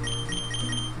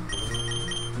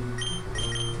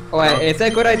 Alright, is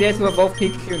it a good idea to evolve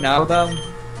Pikachu now though?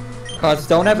 Because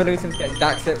Stone Evolutions get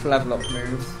jacked for level up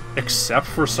moves. Except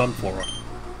for Sunflora.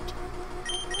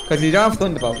 Because you don't have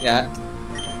Thunderbolt yet.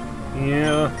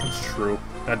 Yeah, that's true.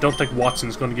 I don't think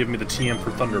Watson's going to give me the TM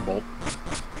for Thunderbolt.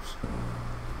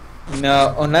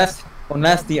 No, unless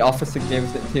the officer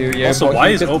gives it to you. Also, why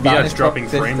is OBS dropping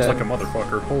system. frames like a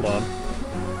motherfucker? Hold on.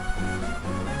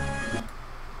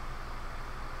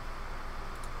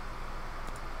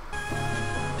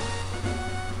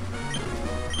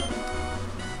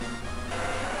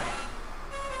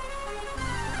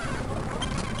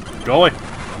 Go away.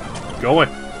 Go away.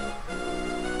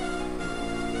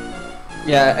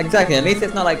 Yeah, exactly. At least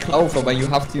it's not like Clover where you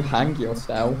have to hang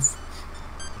yourself.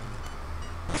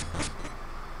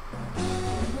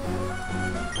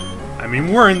 I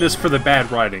mean, we're in this for the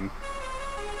bad writing.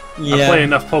 Yeah. I play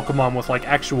enough Pokemon with, like,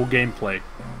 actual gameplay.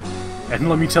 And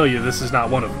let me tell you, this is not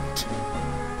one of them.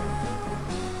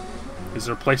 Is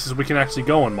there places we can actually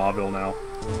go in Mauville now?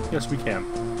 Yes, we can.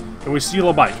 Can we steal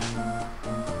a bike?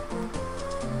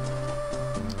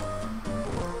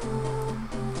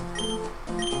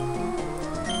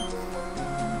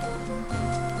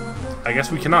 I guess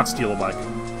we cannot steal a bike.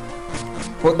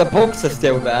 But the books are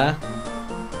still there.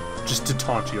 Just to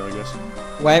taunt you, I guess.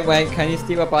 Wait, can you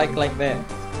steal a bike like this?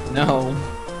 No.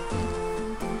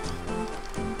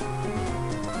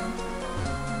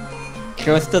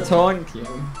 Just to taunt you.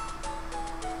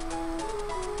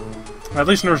 At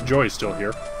least Nurse Joy is still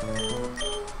here.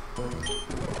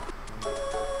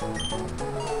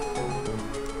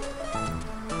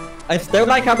 I still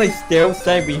like how they still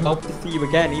say we hope to see you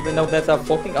again, even though there's a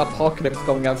fucking apocalypse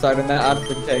going outside and they're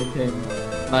advocating.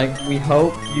 Like, we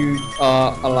hope you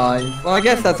are alive. Well, I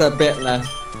guess that's a bit less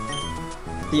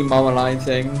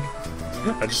demoralizing.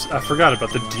 I forgot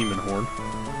about the demon horn.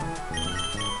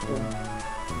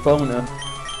 Boner.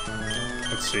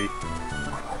 Let's see.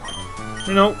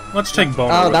 You know, let's take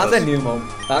Boner. Oh, with that's us. a new one.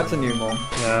 That's a new one.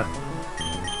 Yeah.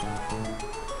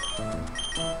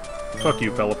 Fuck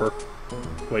you, Pelipper.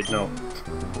 Wait, no.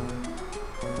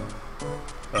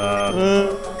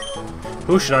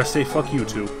 Who should I say fuck you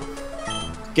to?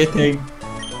 Getting.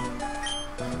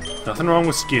 Nothing wrong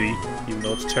with Skitty, even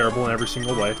though it's terrible in every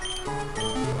single way.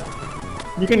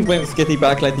 You can bring Skitty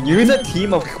back later. Use a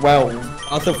team of 12.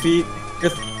 Also feed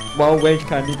just well-weighed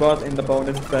candy bars in the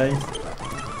bonus phase.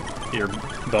 Here,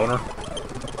 Boner.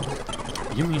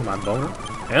 You mean my Boner?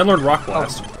 And learn Rock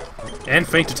Blast. And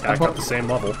Feint Attack at the same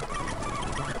level.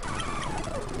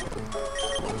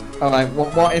 Alright,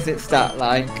 what is its stat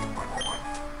like?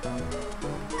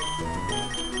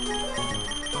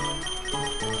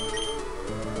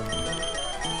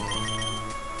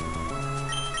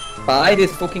 Bide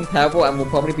is fucking terrible and will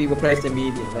probably be replaced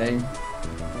immediately.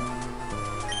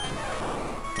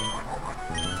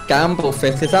 Gamble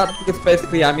Fist, is that just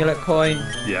basically Amulet Coin?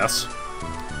 Yes.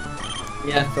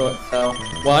 Yeah, I thought so.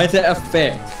 Why is it a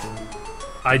fifth?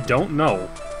 I don't know.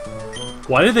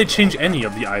 Why did they change any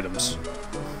of the items?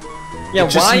 Yeah,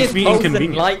 It just why seems is to be Potion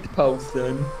inconvenient. Light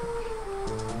Potion?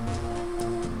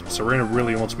 Serena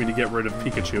really wants me to get rid of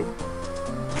Pikachu.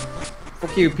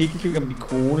 Fuck you, Pikachu can be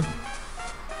cool.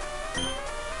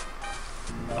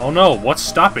 Oh no, what's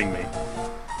stopping me?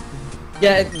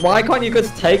 Yeah, why can't you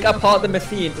just take apart the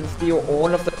machines and steal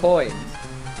all of the coins?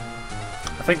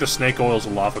 I think the snake oil's a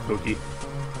lava cookie.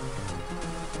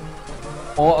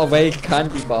 Or a rare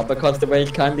candy bar, because the rare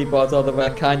candy bars are the rare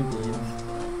candies.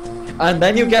 And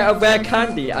then you get a rare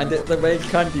candy, and it's the rare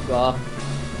candy bar.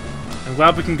 I'm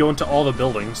glad we can go into all the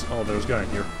buildings. Oh, there's a guy in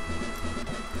here.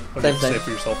 What do you have to Same say thing.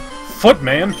 for yourself?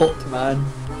 Footman! Footman.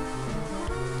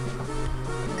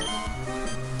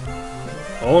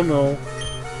 Oh no.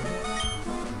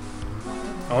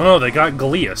 Oh no, they got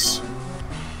Galeus.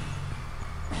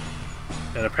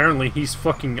 And apparently he's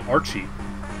fucking Archie.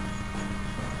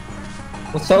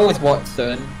 Well, so is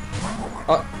Watson.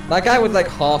 That guy was like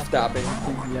half dabbing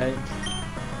TBH.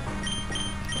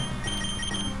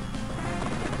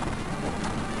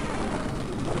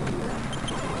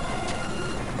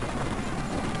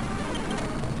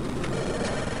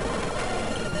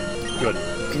 Good.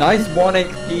 Nice 1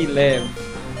 HP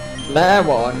live. Lair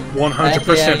one.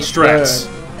 100% strats.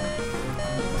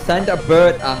 Send a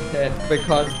bird at it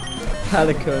because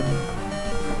Pelican.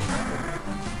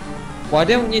 Why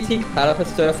don't you teach Pelipper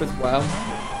Surf as well?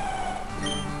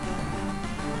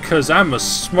 Because I'm a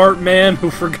smart man who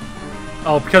forgot.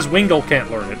 Oh, because Wingull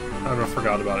can't learn it. I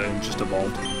forgot about it and it just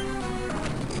evolved.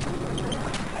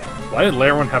 Why did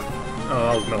Lairwin have...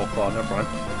 Oh, that was Metal Claw, never mind.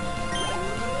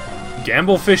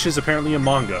 Gamblefish is apparently a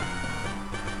manga.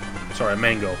 Sorry, a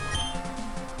mango.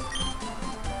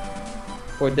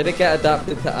 Or did it get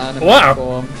adapted to anime Wow.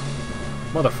 form?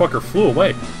 Motherfucker flew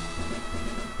away.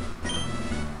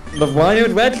 The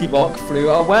Wild Regirock flew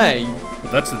away.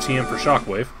 That's the TM for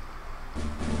Shockwave.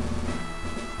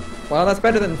 Well, that's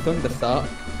better than Thundersuck.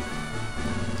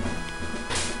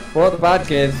 What the bad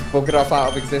kids buggered off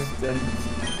out of existence.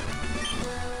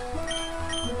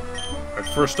 Alright,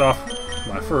 first off,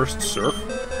 my first Surf.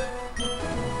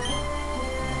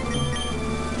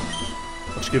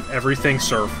 Let's give everything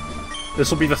Surf. This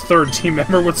will be the third team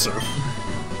member with Surf.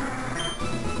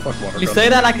 Fuck water You gun. say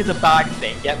that like it's a bad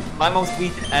thing. Yep, my most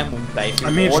recent Emerald play.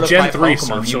 I mean, it's Gen 3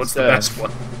 Surf, so it's the best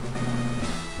one.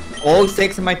 All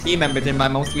 6 of my team members in my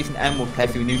most recent Emerald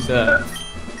playthrough new serve.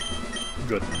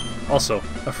 Good. Also,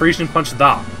 a Frisian punch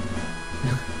da.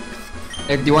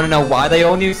 Do you want to know why they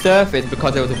all knew Surf? It's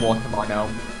because it was a water mono.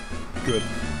 Good.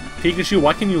 Pikachu,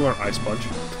 why can you learn Ice Punch?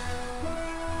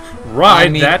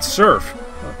 Ride that Surf!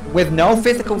 With no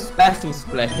physical special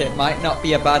split, it might not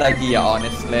be a bad idea,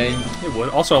 honestly. It would.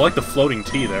 Also, I like the floating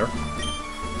T there.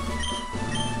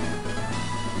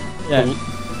 Yeah.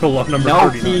 Below number no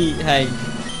 39. T, hey.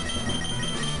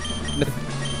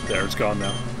 There, it's gone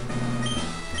now.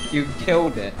 You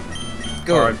killed it.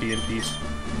 Good. R.I.P. in peace.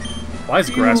 Why is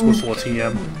Grass Whistle a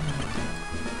TM?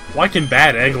 Why can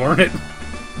Bad Egg learn it?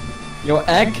 Your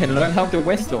egg can learn how to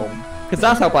whistle. Because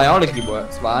that's how biology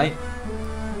works, right?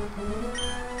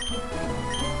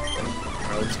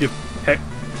 Alright, let's give Heck.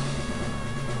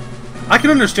 I can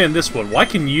understand this one. Why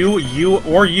can you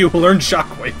learn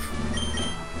Shockwave?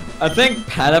 I think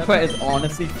Pelipper is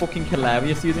honestly fucking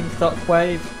hilarious using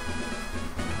Shockwave.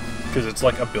 Because it's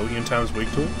like a billion times weak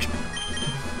to it?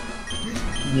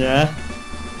 Yeah.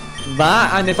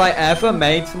 That, and if I ever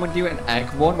made someone do an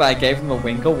egg run where I gave them a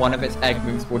Winkle, one of its egg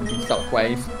moves would be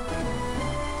Shockwave.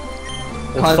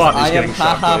 Because I am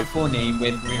haha funny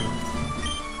with moves.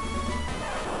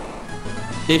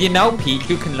 Did you know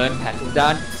Pikachu can learn Petal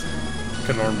Dance?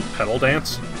 Can learn Petal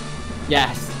Dance?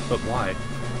 Yes. But why?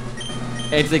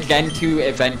 It's a Gen 2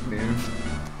 event move.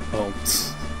 Oh.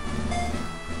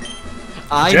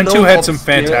 Gen 2 had some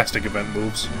fantastic event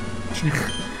moves.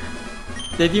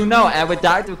 Did you know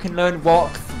Aerodactyl can learn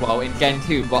Rock Throw in Gen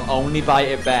 2, but only by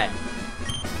event?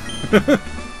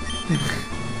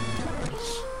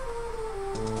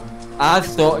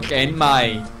 As such, in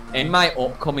my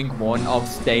upcoming one of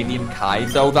Stadium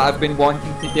Kaizo that I've been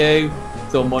wanting to do,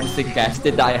 someone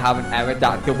suggested that I have an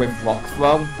Aerodactyl with Rock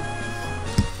Throw.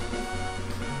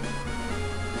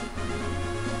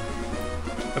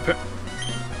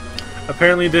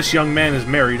 Apparently this young man is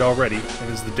married already,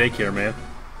 and is the daycare man.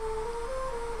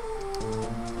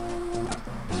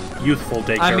 Youthful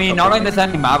daycare. I mean, not like there's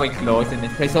any marriage clause in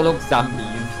this place, all look zombies.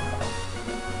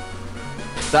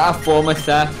 Is that a former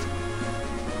Seth?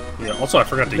 Yeah, also I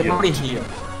forgot to They're heal. already here.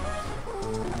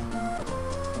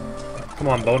 Come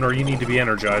on, Boner, you need to be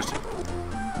energized.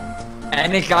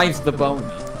 Energize the bone.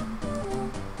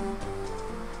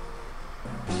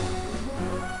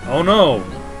 Oh no!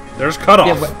 There's cutoff!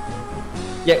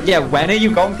 Yeah, when are you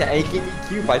going to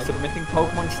AKDQ by submitting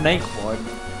Pokemon Snakewood?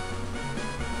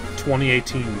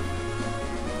 2018.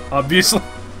 Obviously.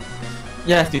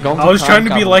 Yes, you're going to I was trying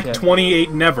to be like it. 28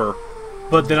 never,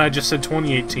 but then I just said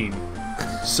 2018.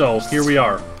 So, here we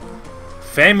are.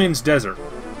 Famine's Desert.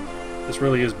 This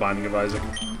really is Binding of Isaac.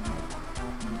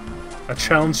 A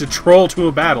challenge to troll to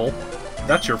a battle.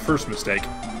 That's your first mistake.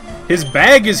 His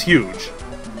bag is huge.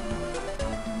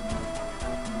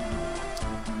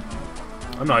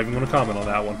 I'm not even going to comment on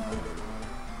that one.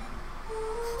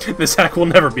 This hack will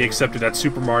never be accepted at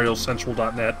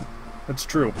SuperMarioCentral.net. That's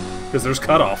true, because there's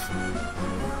cutoff.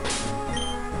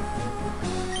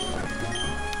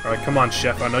 Alright, come on,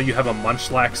 Chef. I know you have a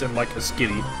Munchlax and, like, a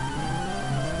Skitty.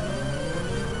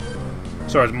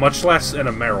 Sorry, it's Munchlax and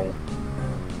a Meryl.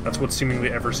 That's what seemingly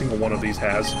every single one of these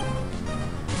has.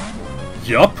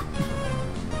 Yup.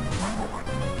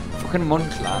 Fucking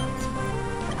Munchlax.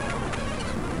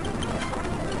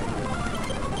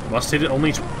 Must hit it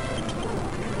only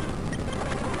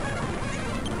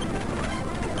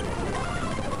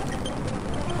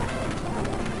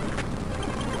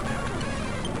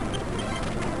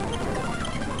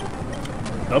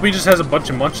Nope, he just has a bunch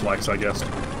of Munchlax, I guess.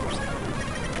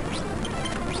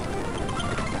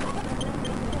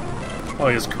 Oh,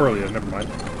 he has Curlia, never mind.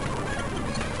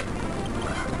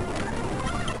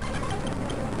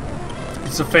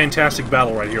 It's a fantastic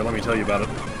battle right here, let me tell you about it.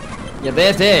 Yeah,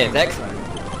 this is excellent.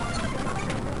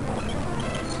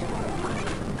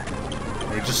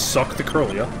 We just suck the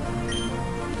Curlia.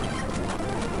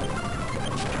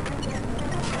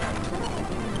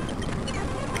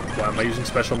 Why am I using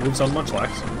special moves on Munchlax?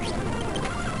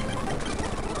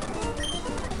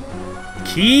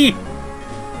 Key!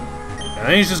 And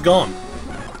then he's just gone.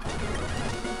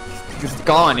 He's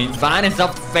gone. He's vanished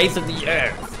off the face of the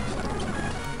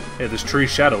earth. Hey, this tree's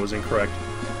shadow is incorrect.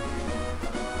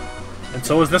 And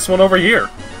so is this one over here.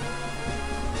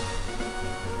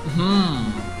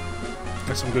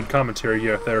 That's some good commentary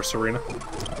here, there, Serena.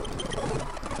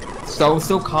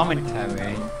 So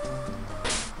commentary.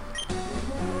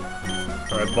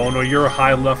 Alright, Bono, you're a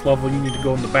high enough level, you need to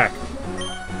go in the back.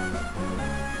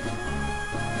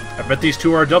 I bet these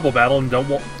two are a double battle and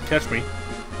won't catch me.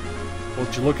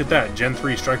 Would you look at that? Gen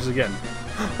 3 strikes again.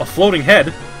 A floating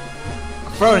head!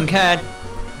 Floating head!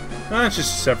 It's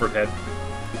just a severed head.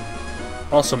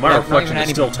 Also, my Yeah, reflection not is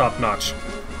even still top notch.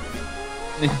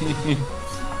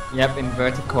 Yep,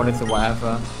 inverted corners or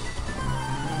whatever.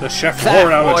 The chef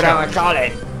roared out a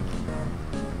challenge.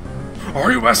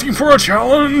 Are you asking for a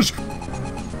challenge?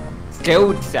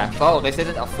 Skilled chef. Oh, this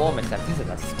isn't a former chef. This is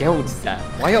a skilled chef.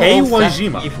 Why are Hey, all chefs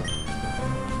Wajima. evil?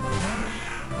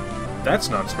 That's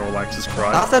not Snorlax's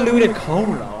cry. That's a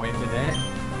Ludicolo, isn't it?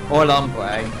 Or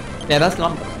Lombre. Yeah, that's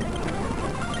Lombre.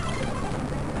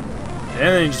 And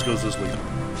then he just goes to sleep.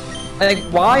 Like,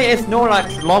 why is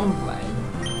Snorlax Lombre?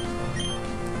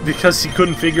 Because he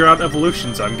couldn't figure out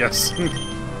evolutions, I'm guessing.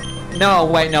 No,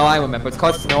 wait, no, I remember. It's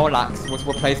because Snorlax was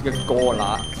replaced with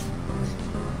Gorlax.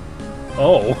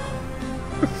 Oh.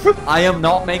 I am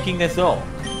not making this up.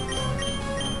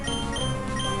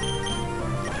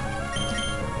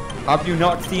 Have you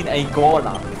not seen a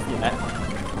Gorlax yet?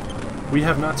 We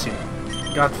have not seen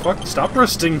it. God, fuck, stop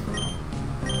resting.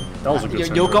 That was a good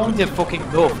You're sentence. going to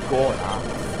fucking love Gorlax.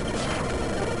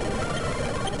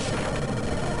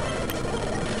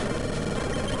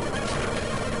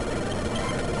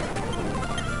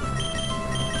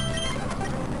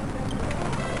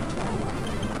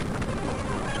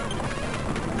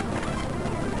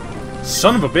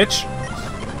 Son of a bitch!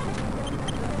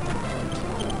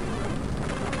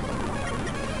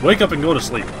 Wake up and go to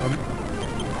sleep.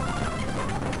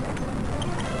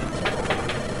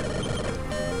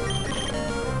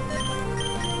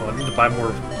 Oh, I need to buy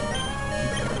more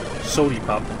sody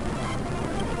pop.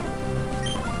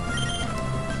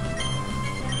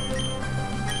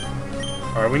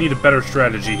 Alright, we need a better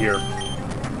strategy here.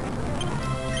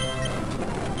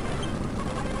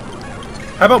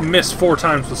 How about miss 4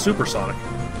 times with Supersonic?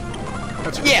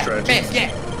 That's a good strategy. Miss,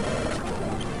 yeah.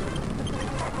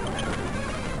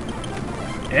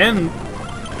 And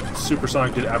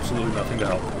Supersonic did absolutely nothing to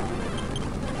help.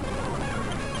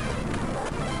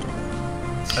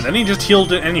 And then he just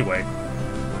healed it anyway.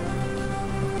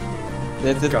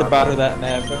 This is the battle that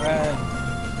never ends.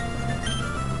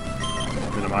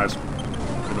 Minimize.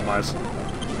 Minimize.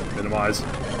 Minimize.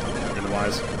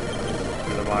 Minimize.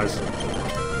 Minimize.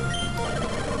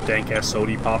 Dank ass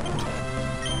sody pop.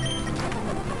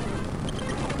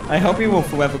 I hope you will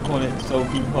forever call it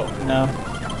Soapy Pop now.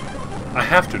 I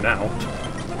have to now.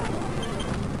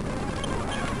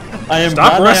 I am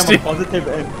Stop glad resting.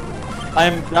 I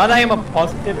am glad I am a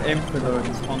positive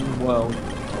influence on the world.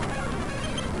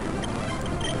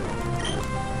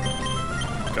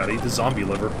 Gotta eat the zombie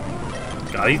liver.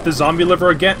 Gotta eat the zombie liver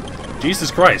again.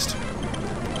 Jesus Christ.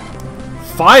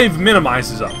 5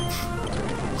 minimizes up.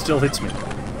 Still hits me.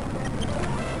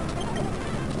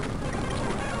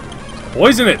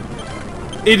 Poison it!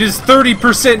 It is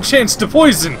 30% chance to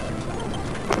poison!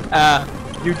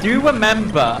 You do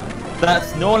remember that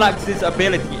Snorlax's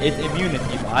ability is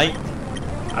immunity, right?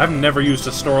 I've never used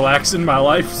a Snorlax in my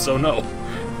life, so no.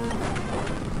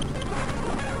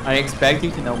 I expect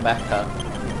you to know better.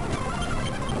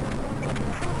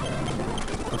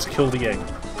 Let's kill the egg.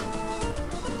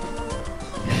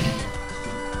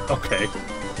 Okay.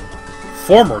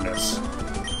 Formerness.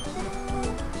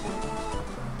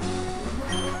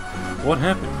 What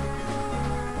happened?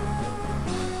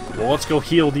 Well, let's go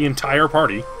heal the entire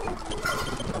party.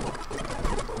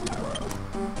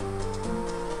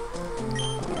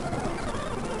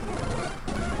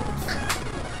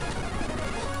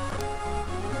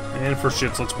 And for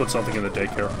shits, let's put something in the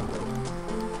daycare.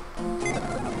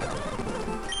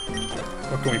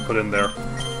 What can we put in there?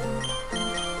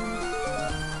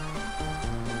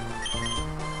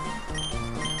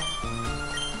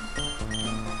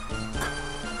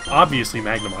 Obviously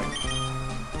Magnemite.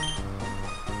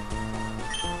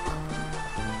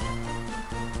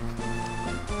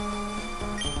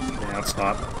 Yeah, it's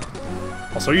not.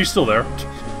 Also, are you still there?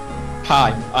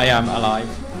 Hi, I am alive.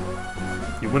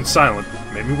 You went silent.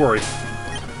 Made me worry.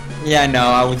 Yeah, no,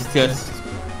 I was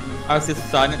just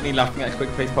silently laughing at Quick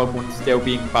Place Pokemon still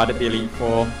being bad at the Elite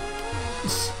Four.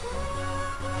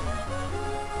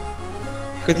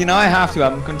 Because you know I have to,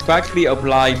 I'm contractually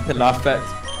obliged to laugh at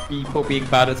people being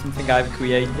bad at something I've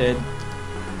created.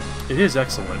 It is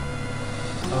excellent.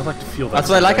 I would like to feel that. That's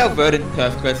why I like how Verdant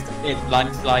Turf Crest is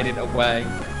landslided away.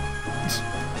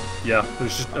 Yeah,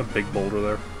 there's just a big boulder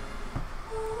there.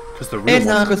 Because the real It's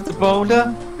not just a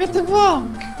boulder, it's a rock.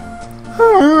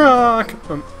 rock.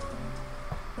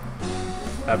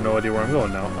 I have no idea where I'm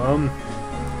going now.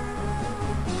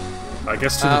 I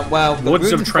guess to the Well, the Woods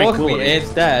route of in front of me Tranquility. is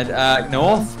dead.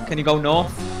 North? Can you go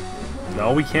north?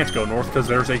 No, we can't go north because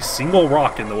there's a single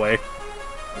rock in the way.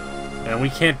 And we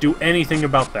can't do anything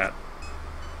about that.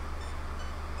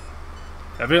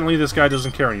 Evidently, this guy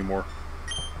doesn't care anymore.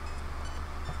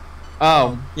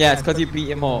 Oh, yeah, it's because you beat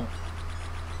him up.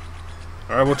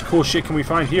 Alright, what cool shit can we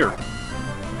find here?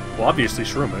 Well, obviously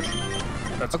Shroomish.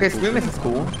 That's Okay, cool Shroomish shit. is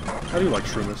cool. How do you like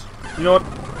Shroomish? You know what?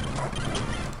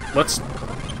 Let's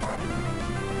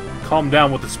calm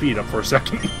down with the speed up for a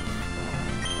second.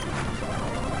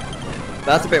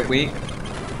 That's a bit weak.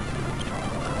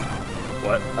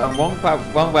 What?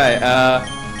 Wrong way.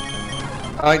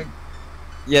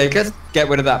 Yeah, just get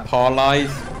rid of that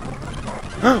paralyze.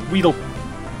 Weedle.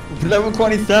 Level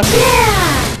 27.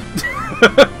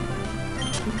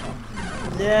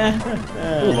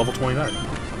 Yeah. Ooh, level 29.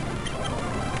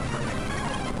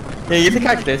 Yeah, you can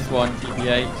catch this one,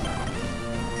 TBH.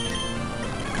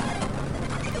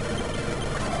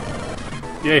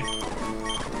 Yay.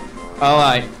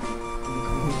 Alright.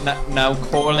 Now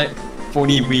call it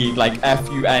Funny Weed, like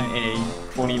F-U-N-A.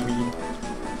 Funny Weed.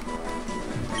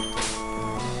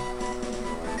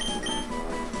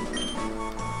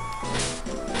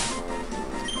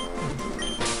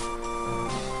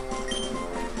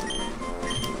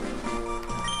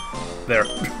 There.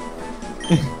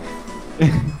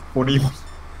 Funny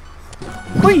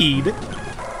Weed!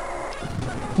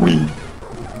 Weed.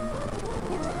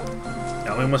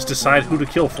 Now we must decide who to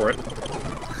kill for it.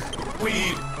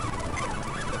 Weed.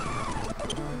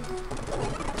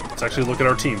 Let's actually look at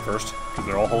our team first, because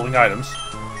they're all holding items.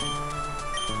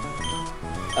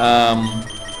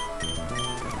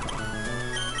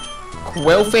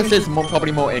 Quillfish is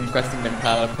probably more interesting than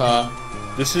Pelipper.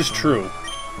 This is true.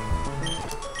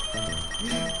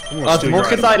 As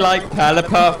much as I like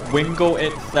Pelipper, Wingull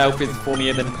itself is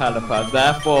funnier than Pelipper.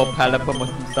 Therefore, Pelipper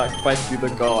must be sacrificed to the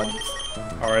gods.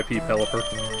 R.I.P. Pelipper.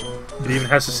 It even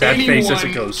has a sad face as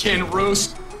it goes. Anyone can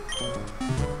roast.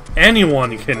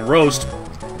 Anyone can roast.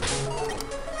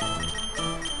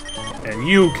 And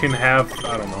you can have,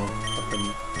 I don't know,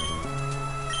 fucking...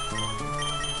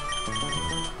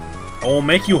 I will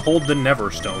make you hold the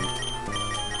Neverstone.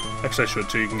 Actually, I should,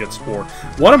 so you can get Spore.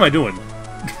 What am I doing?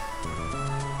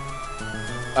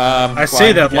 I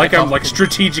say that like I'm like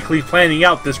strategically planning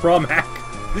out this Romhack.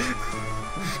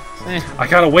 I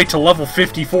gotta wait till level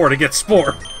 54 to get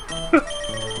Spore.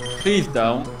 Please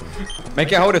don't.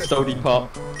 Make it hold a Sody Pop.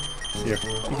 Here,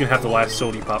 you can have the last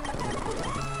Sody Pop.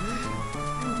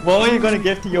 What are you gonna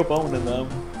give to your boner though?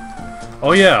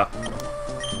 Oh yeah,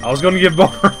 I was gonna give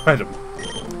Boner item.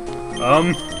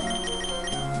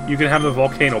 You can have the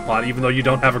Volcano Pot even though you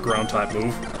don't have a ground type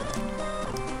move.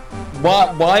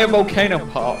 Why a volcano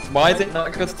pot? Why is it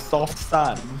not just soft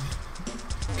sand?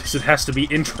 Because it has to be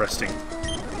interesting.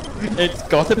 It's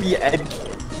gotta be edgy.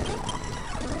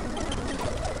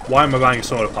 Why am I buying a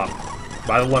soda pop?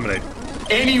 Buy the lemonade.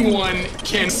 Anyone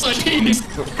can such penis,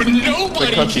 but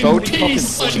nobody Because can Sody Pop be is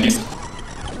such funny. penis.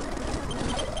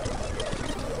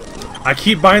 I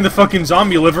keep buying the fucking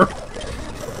zombie liver.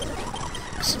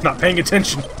 'Cause I'm not paying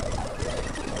attention.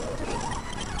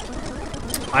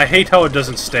 I hate how it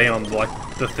doesn't stay on like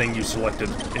the thing you selected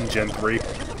in Gen 3.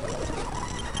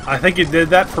 I think it did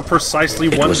that for precisely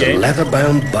one It was a game,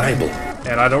 leather-bound Bible.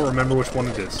 and I don't remember which one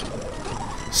it is.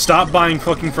 Stop buying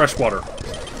fucking freshwater.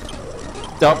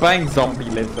 Stop buying zombie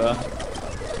liver.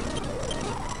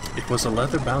 It was a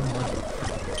leather-bound Bible.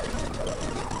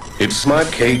 It's my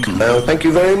cake now, thank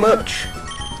you very much.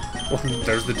 Well,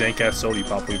 there's the dank-ass Sody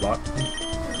Pop we bought.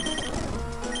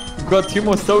 We've got 2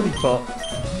 more Sody Pop.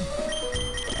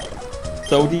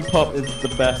 Sody Pop is the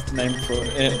best name for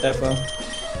it ever.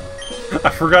 I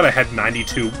forgot I had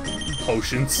 92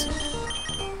 potions.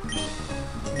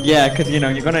 Yeah, because you know,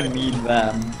 you're gonna need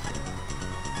them.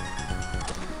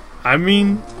 I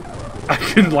mean, I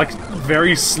can like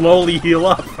very slowly heal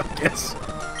up, I guess.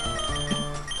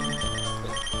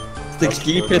 It's the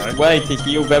cheapest way to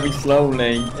heal very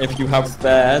slowly if you have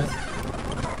spares.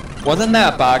 Wasn't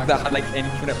there a bag that had like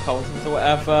infinite potions or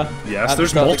whatever? Yes, at the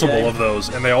there's start of the multiple game? of those,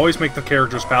 and they always make the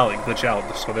characters' palette glitch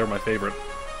out, so they're my favorite.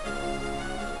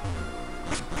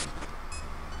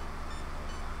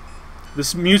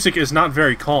 This music is not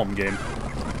very calm, game.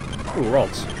 Ooh,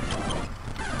 Ralts.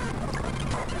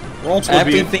 Ralts would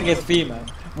be... Everything is female.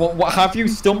 What have you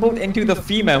stumbled into the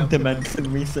female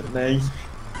dimension recently?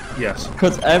 Yes.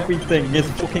 Because everything is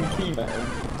fucking female.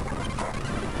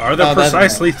 Are there Oh, that's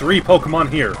precisely 3 Pokemon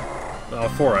here?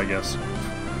 4, I guess.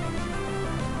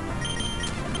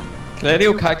 Clearly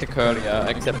you'll catch a Curlier,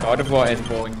 except Gardevoir is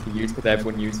boring to use because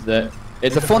everyone uses it.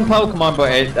 It's a fun Pokemon,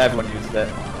 but everyone uses it.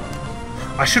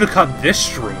 I should have caught this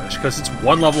Shroomish, because it's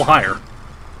 1 level higher.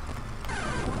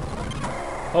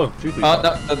 Oh,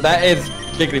 Jigglypuff. No, that is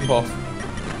Jigglypuff.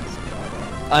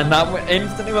 And that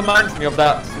instantly reminds me of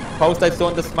that post I saw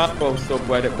in the Smash Bros.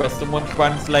 Subreddit where someone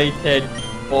translated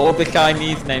all the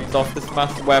Chinese names off the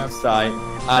Smash website,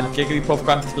 and Jigglypuff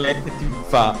translated to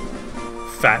fat.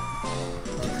 Fat.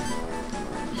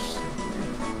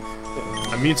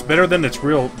 I mean, it's better than its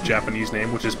real Japanese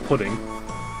name, which is pudding.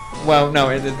 Well, no,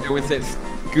 it was its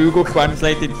Google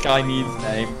translated Chinese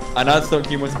name, and I thought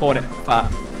you must call it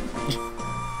fat.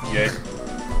 Yay.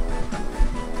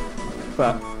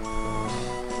 Fat.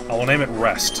 I will name it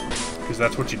Rest, because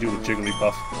that's what you do with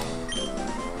Jigglypuff.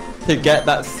 To get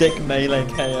that sick melee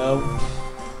KO.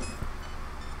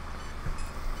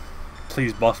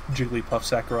 Please buff Jigglypuff,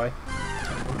 Sakurai.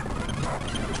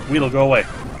 Weedle, go away.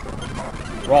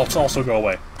 Ralts, also go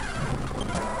away.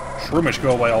 Shroomish,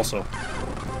 go away also.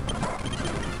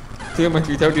 Too much,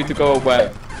 we told you to go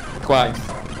away. Twice.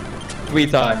 3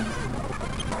 times.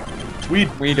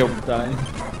 Weedle time.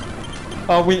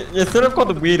 Oh, you should have got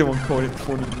the Weedle and called it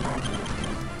 20.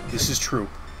 This is true.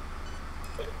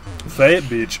 Say it,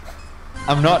 bitch.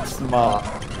 I'm not smart.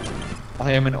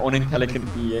 I am an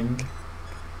unintelligent being.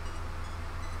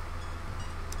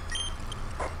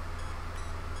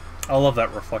 I love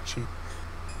that reflection.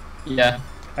 Yeah.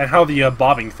 And how the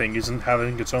bobbing thing isn't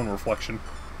having its own reflection.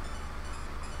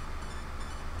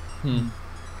 And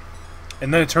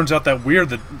then it turns out that we're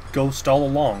the ghost all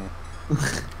along.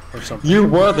 Or something. You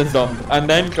were the zombie, and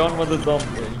then John was a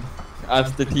zombie.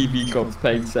 As the TV Cubs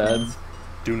page says.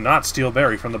 Do not steal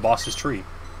berry from the boss's tree.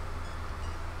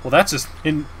 Well, that's his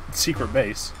secret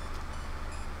base.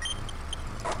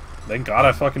 Thank God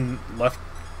I fucking left.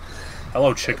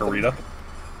 Hello, Chikorita.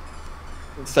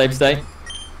 Save state.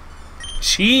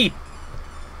 Chi!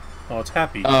 Oh, it's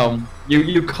happy.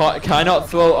 You cannot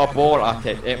throw a ball at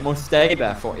it. It must stay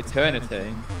there for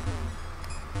eternity.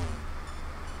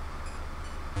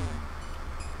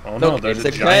 Oh no, Look, there's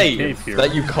it's a giant cave here.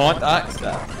 that you can't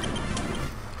access.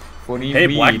 Funny Hey,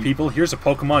 read. black people, here's a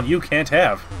Pokemon you can't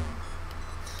have.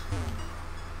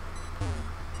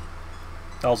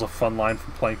 That was a fun line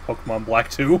from playing Pokemon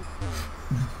Black 2.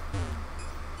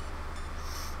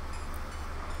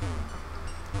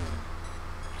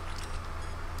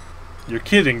 You're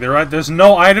kidding, there's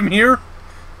no item here?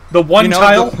 The one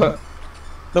tile?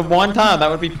 The one tile, that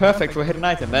would be perfect for a hidden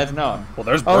item, there's none. Well,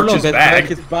 there's Oh Birch's look, there's bag.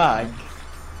 Birch's bag.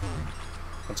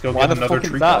 Let's go Why get the another fuck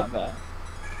tree is that card. there?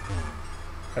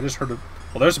 I just heard a...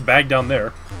 Well, there's a bag down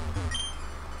there.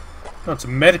 No, it's a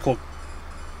medical...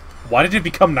 Why did it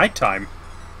become nighttime?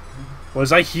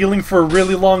 Was I healing for a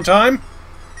really long time?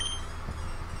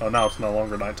 Oh, now it's no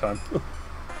longer nighttime.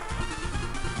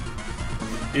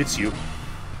 It's you.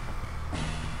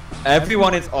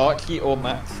 Everyone is Archie or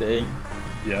Maxie.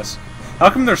 Yes. How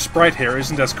come their sprite hair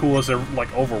isn't as cool as their, like,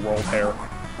 overworld hair?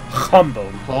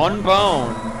 Humbone. Bone.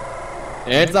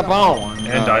 It's a bone.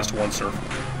 And dies to one surf.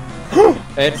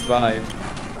 It's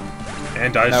 5.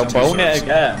 And dies Now to two bone surfs. it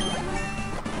again.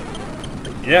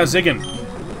 Yeah, Ziggin.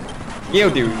 You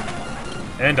dude.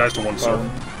 And dies to one surf.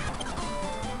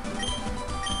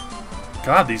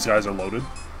 God, these guys are loaded.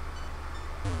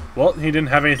 Well, he didn't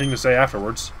have anything to say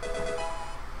afterwards.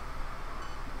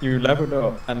 You leveled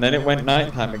up, and then it went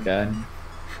nighttime again.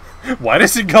 Why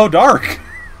does it go dark?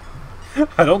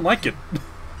 I don't like it.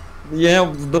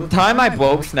 Yeah, the time I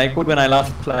broke Snakewood when I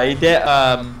last played it,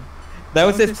 there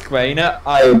was this trainer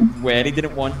I really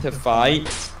didn't want to fight.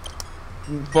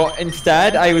 But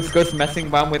instead, I was just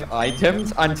messing around with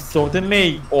items, and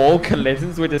suddenly all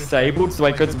collisions were disabled, so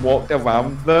I just walked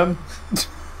around them.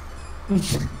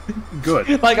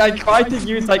 Good. Like, I tried to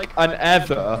use, like, an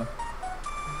ether,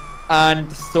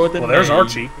 and suddenly... Well, there's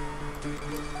Archie.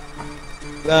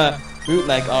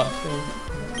 Bootleg Archie.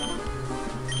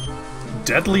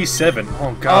 Deadly 7.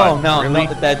 Oh, God. Oh, no, really?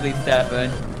 not the Deadly 7.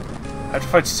 I have to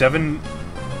fight 7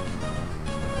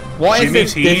 What is Jimmy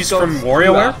this T's disco from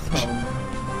WarioWare? asshole?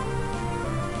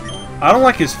 I don't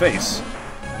like his face.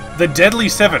 The Deadly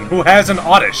 7, who has an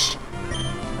Oddish.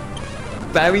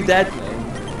 Very deadly.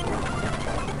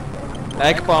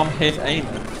 Egg bomb his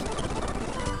anus.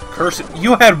 Curse it.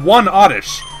 You had one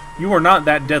Oddish. You are not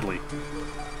that deadly.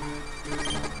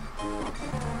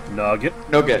 Nugget.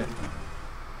 Nugget.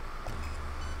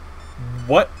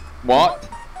 What? What?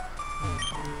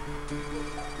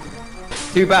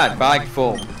 Too bad, bag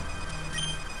full.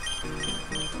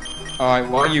 Alright,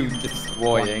 what are you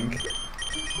destroying?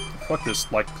 Fuck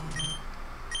this, like,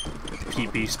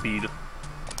 PP speed.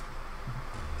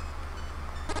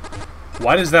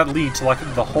 Why does that lead to, like,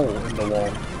 the hole in the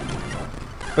wall?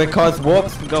 Because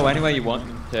warps can go anywhere you want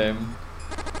them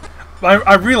to.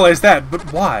 I realize that,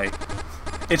 but why?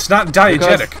 It's not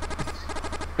diegetic.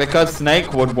 Because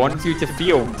Snakewood wants you to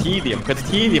feel tedium, because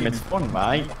tedium is fun,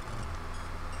 right?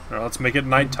 Now, let's make it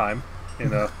nighttime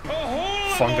in a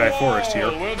fungi forest here.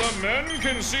 Where the men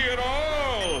can see it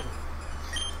all.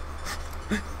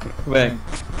 Wait.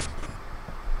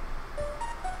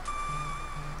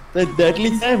 The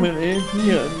deadly family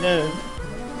here now.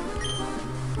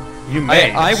 You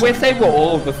may. I wish they were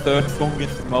all the third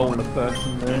strongest mole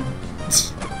personally.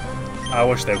 I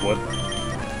wish they would.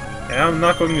 And I'm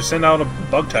not going to send out a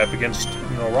bug type against,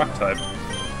 you know, rock type.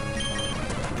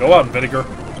 Go out, Vinegar.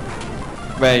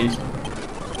 Wait.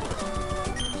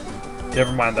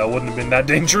 Never mind, that wouldn't have been that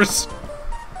dangerous.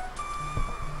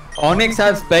 Onyx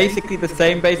has basically the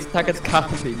same base attack as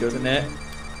Caterpie, doesn't it?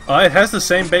 It has the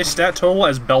same base stat total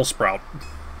as Bellsprout.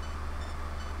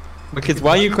 Because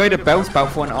why you create a Bellsprout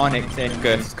for an Onyx in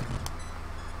Gusk?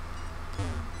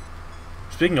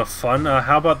 Speaking of fun,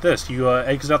 how about this? You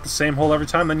exit out the same hole every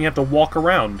time, then you have to walk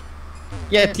around.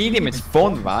 Yeah, Tedium is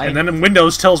fun, right? And then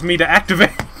Windows tells me to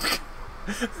activate.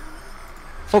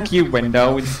 Fuck you,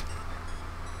 Windows.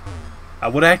 I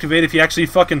would activate if you actually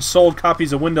fucking sold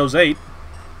copies of Windows 8.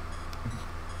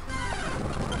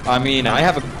 I mean,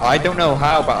 I don't know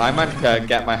how, but I managed to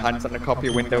get my hands on a copy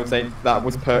of Windows 8 that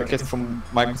was purchased from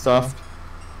Microsoft.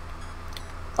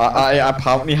 I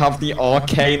apparently have the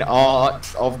arcane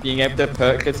art of being able to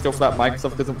purchase stuff that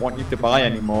Microsoft doesn't want you to buy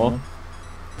anymore.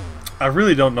 I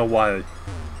really don't know why.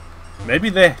 Maybe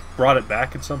they brought it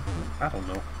back at some... I don't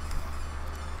know.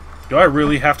 Do I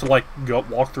really have to, like,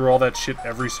 walk through all that shit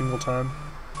every single time?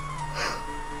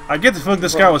 I get the feeling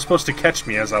this guy was supposed to catch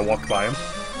me as I walked by him.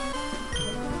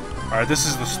 Alright, this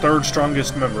is the third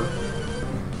strongest member.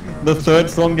 The third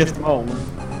strongest mole.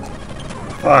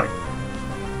 Fuck.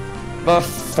 The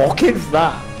fuck is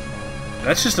that?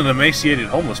 That's just an emaciated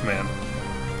homeless man.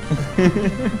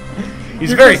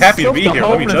 He's very happy to be here,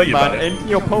 let me tell you about it. Into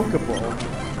your Pokeball.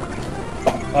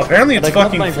 Apparently it's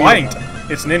fucking flying. View.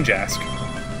 It's Ninjask.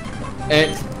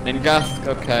 It's Ninjask,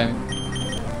 okay.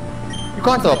 You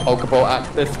can't throw a Pokeball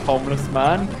at this homeless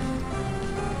man.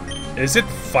 Is it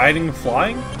fighting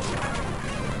flying?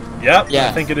 Yep, yes.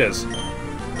 I think it is.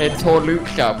 It's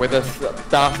Hawlucha with a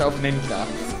Dark Elf Ninja.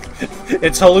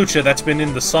 It's Hawlucha that's been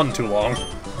in the sun too long.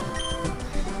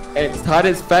 It's had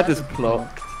its feathers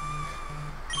plucked.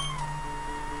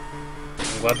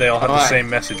 I'm glad they all have the same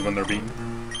message when they're beaten.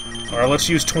 Alright, let's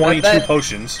use 22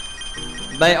 potions.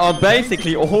 They are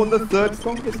basically all the third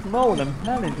strongest mole, I'm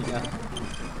telling you.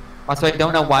 Also, I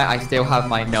don't know why I still have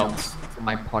my notes for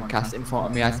my podcast in front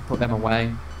of me. I just put them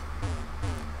away.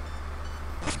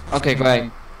 Okay, great.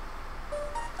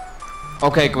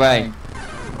 Okay, great.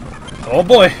 Oh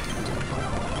boy!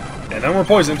 And then we're I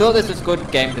poisoned. thought this was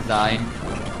good game design.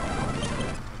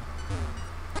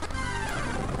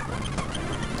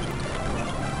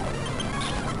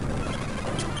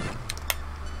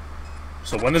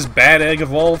 So when does Bad Egg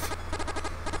evolve?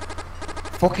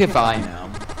 Fuck if I know.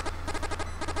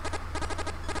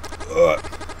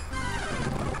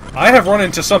 I have run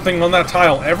into something on that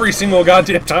tile every single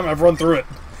goddamn time I've run through it.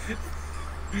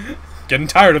 Getting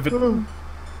tired of it.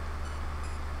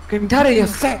 Getting tired of your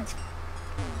set.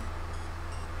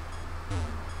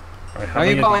 Right, Are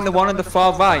you going the one on the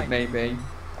far right, maybe?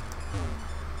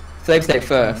 Save state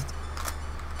first.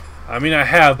 I mean, I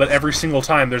have, but every single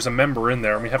time there's a member in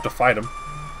there and we have to fight him.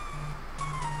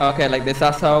 Okay, like this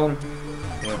asshole.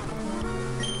 Yeah.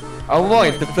 Oh boy,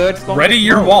 it's the third strongest. Ready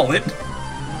your wallet.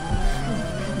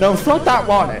 No, it's not that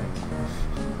wallet.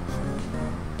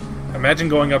 Imagine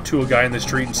going up to a guy in the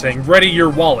street and saying, "Ready your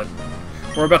wallet.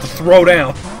 We're about to throw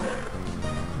down."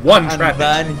 One trap. And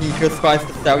then he just tries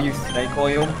to sell you snake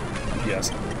oil.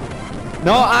 Yes.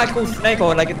 Not actual snake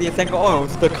oil, like the essential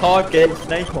oils. The card game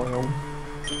snake oil.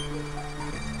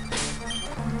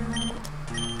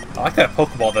 I like that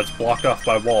Pokeball that's blocked off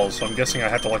by walls, so I'm guessing I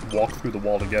have to like walk through the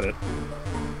wall to get it.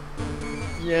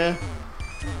 Yeah.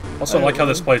 Also, I like how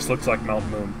this place looks like Mount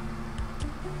Moon.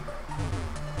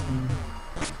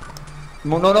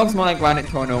 No, looks more like Granite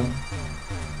Tunnel.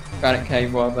 Granite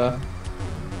Cave, rather.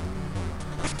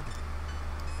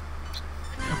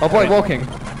 Oh boy, walking.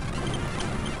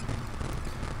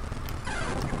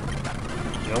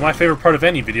 You know, my favorite part of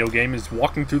any video game is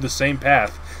walking through the same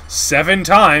path 7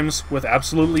 times with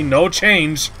absolutely no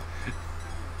change.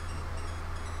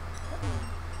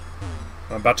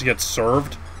 I'm about to get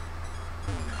served.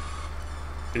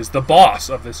 Is the boss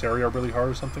of this area really hard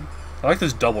or something? I like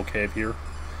this double cave here.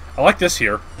 I like this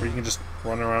here, where you can just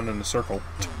run around in a circle.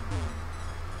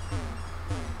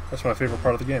 That's my favorite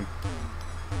part of the game.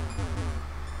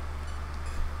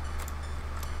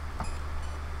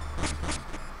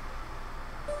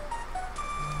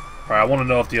 Alright, I want to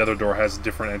know if the other door has a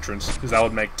different entrance, because that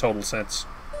would make total sense.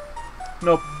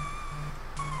 Nope.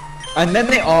 And then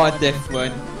they are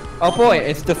different. Oh boy,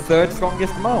 it's the third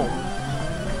strongest mole.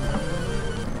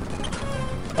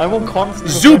 I will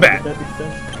constantly... Zubat!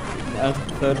 as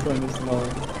the third strongest mole.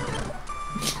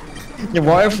 Yeah,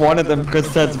 what if one of them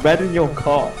just says, "Red in your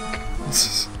cock"?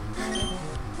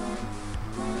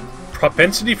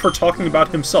 Propensity for talking about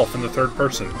himself in the third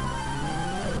person.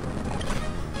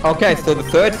 Okay, so the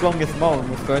third strongest mole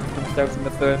refers to themselves in the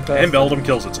third person. And Beldum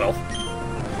kills itself.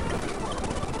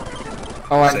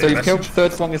 Alright, Save so you've message. killed the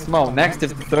third strongest mole. Next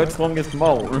is the third strongest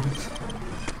mole.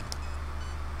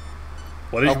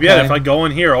 What did you Okay. get? If I go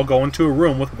in here, I'll go into a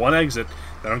room with one exit,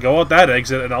 then I'll go out that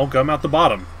exit, and I'll come out the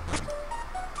bottom.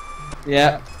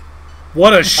 Yeah.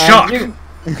 What a shock!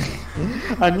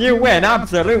 And you win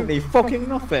absolutely fucking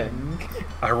nothing.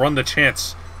 I run the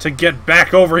chance to get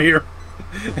back over here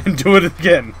and do it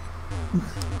again.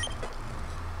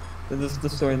 This is the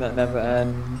story that never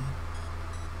ends.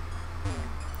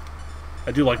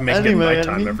 I do like making Anyway, it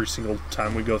nighttime enemy. every single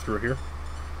time we go through here.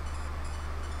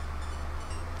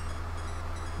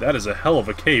 That is a hell of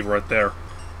a cave right there.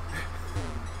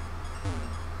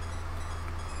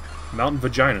 Mountain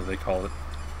Vagina, they call it.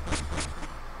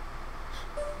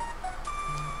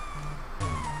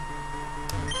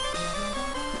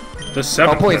 The Oh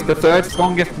seventh. boy, it's the third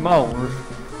strongest mole.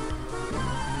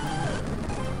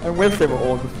 I wish they were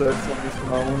all the third strongest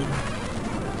mole.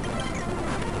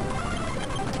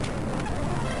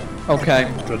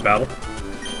 Okay. Good battle.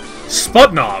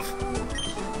 Sputnov!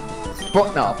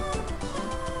 Sputnov.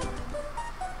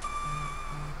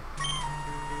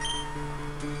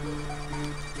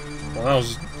 Well,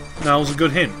 that was a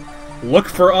good hint. Look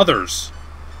for others.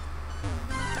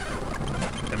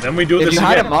 And then we do If this you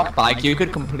had a again. mock bike, you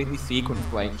could completely sequence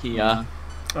right here.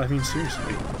 I mean,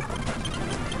 seriously.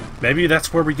 Maybe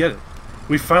that's where we get it.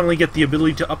 We finally get the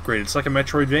ability to upgrade. It's like a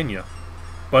Metroidvania.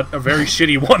 But a very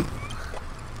shitty one.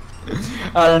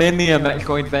 A linear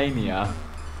Metroidvania.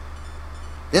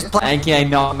 AKA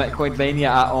not Metroidvania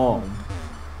at all.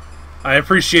 I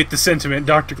appreciate the sentiment,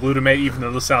 Dr. Glutamate, even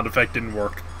though the sound effect didn't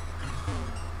work.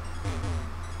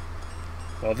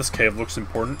 Well, this cave looks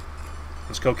important.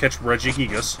 Let's go catch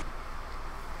Regigigas.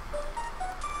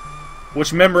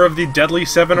 Which member of the Deadly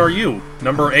Seven are you?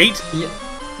 Number 8? Yeah.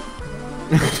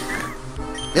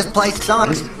 This place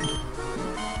sucks.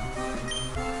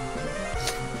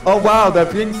 Oh wow,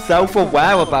 they're being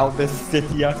self-aware about this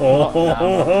city. I Oh, forgot ho, now.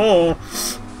 ho,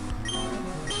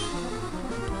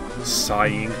 ho.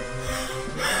 Sighing.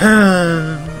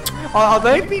 Are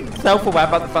they being self-aware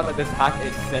about the fact that this hack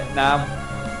is sick now?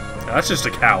 That's just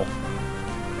a cow.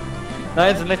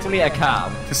 That is literally a cow.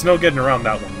 There's no getting around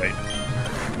that one, mate.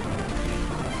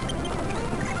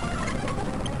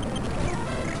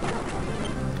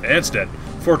 And it's dead.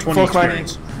 420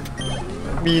 experience.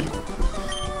 Me.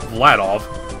 Vladov.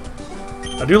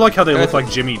 I do like how they look like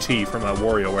Jimmy T from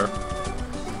WarioWare.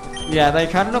 Yeah, they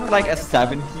kind of look like a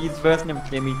 70s version of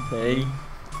Jimmy T.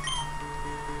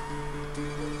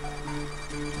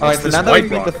 Alright, so this now that white we've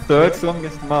been rock? the third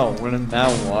strongest mole, and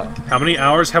now what? How many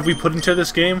hours have we put into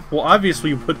this game? Well,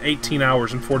 obviously we put 18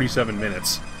 hours and 47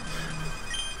 minutes.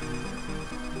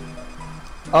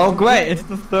 Oh great, it's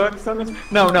the third strongest.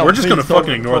 No, We're just please gonna talk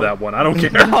fucking ignore talk. that one. I don't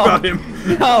care No. about him.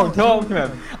 No, talk to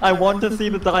him. I want to see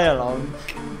the dialogue.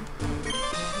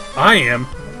 I am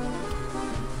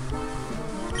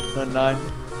The nine.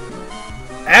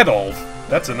 Adolf.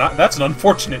 That's an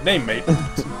unfortunate name, mate.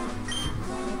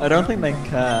 I don't think they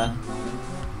care.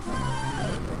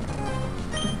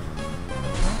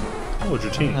 Oh,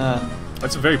 Dratini.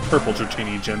 That's a very purple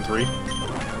Dratini, Gen 3.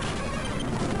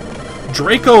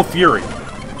 Draco Fury.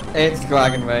 It's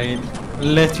Dragon Rage.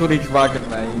 Literally Dragon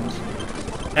Rage.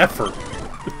 Effort.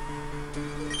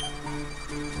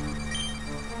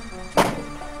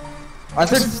 I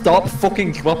should stop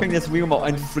fucking dropping this remote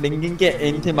and flinging it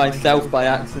into myself by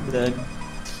accident.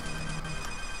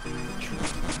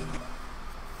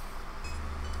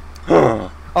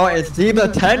 Oh, it's either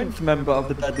 10th member of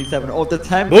the Deadly Seven or the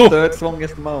 10th Ooh. third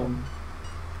strongest mole.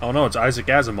 Oh no, it's Isaac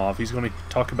Asimov. He's going to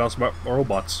talk about some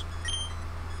robots.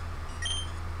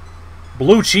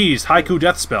 Blue Cheese Haiku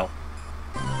Death Spell.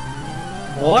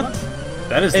 What?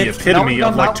 That is the It's epitome snowing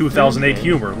of on like Mount 2008 Fuji.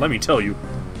 humor, let me tell you.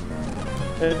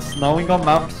 It's snowing on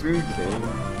Mount Fuji.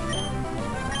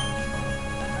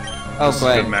 Oh, This is a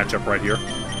great. good matchup right here.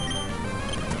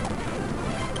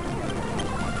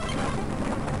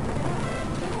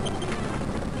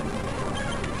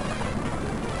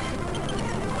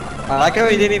 I like how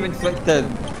he didn't even click the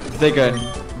Ziggin,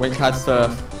 which has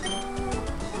surf.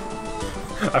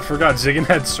 I forgot Ziggin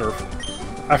had Surf.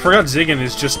 I forgot Ziggin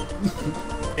is just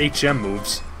HM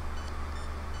moves.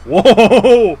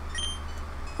 Whoa!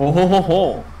 Oh ho ho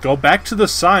ho. Go back to the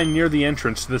sign near the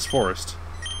entrance to this forest.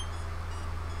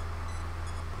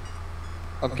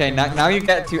 Okay, now you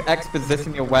get to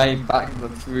exposition your way back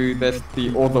through this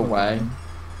the other way.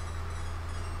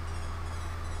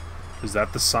 Is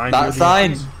that the sign? That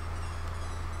sign!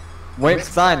 Which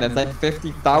sign? There's like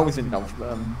 50,000 of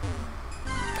them.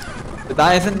 But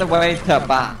that isn't the way to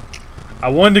back. I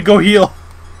wanted to go heal.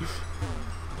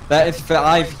 There is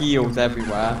 5 heals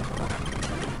everywhere.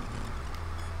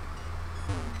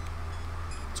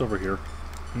 It's over here.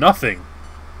 Nothing.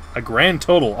 A grand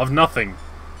total of nothing.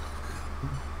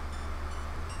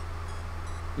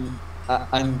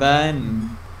 And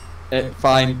then it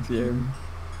finds you.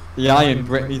 The Iron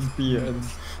Britney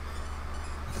Spears.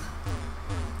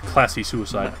 Classy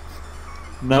suicide.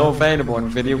 Now available on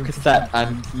video cassette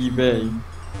and TV.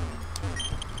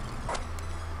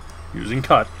 Using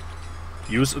cut.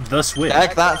 Use the switch.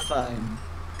 Check that sign.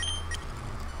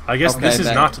 I guess Okay, this is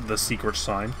then. not the secret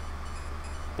sign.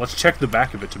 Let's check the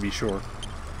back of it to be sure.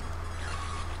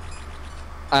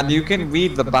 And you can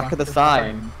read the back of the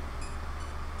sign.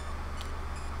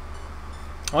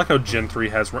 I like how Gen 3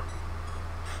 has...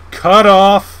 Cut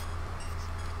off!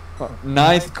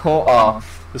 Nice cut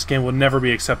off. This game will never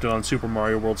be accepted on Super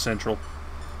Mario World Central.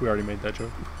 We already made that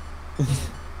joke.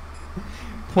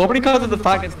 Probably because of the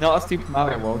fact it's not a Super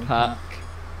Mario World hack.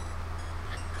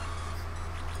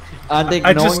 And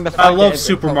ignoring the fact I love that it's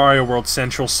Super Mario World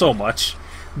Central so much.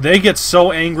 They get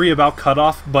so angry about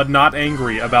cutoff, but not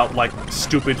angry about, like,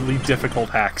 stupidly difficult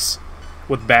hacks.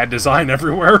 With bad design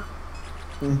everywhere.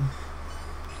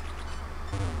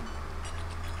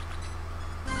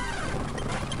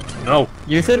 No.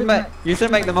 You should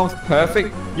make the most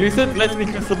perfect. You should literally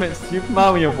just submit Super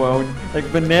Mario World, like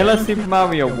vanilla Super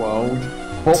Mario World,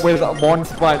 but with one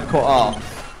sprite cut off.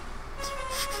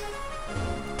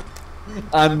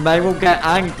 And they will get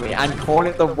angry and call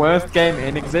it the worst game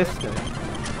in existence.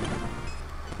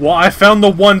 Well, I found the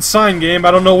one sign game.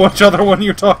 I don't know which other one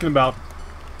you're talking about.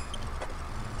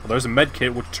 Well, there's a med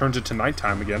kit which turns it to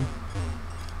nighttime again.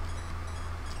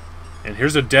 And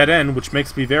here's a dead end, which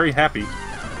makes me very happy.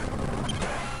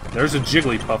 There's a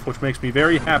Jigglypuff, which makes me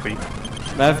very happy.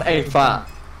 That's a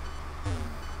fact.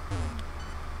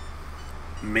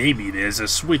 Maybe there's a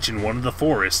switch in one of the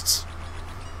forests.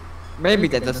 Maybe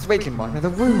there's a switch in one of the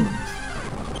rooms.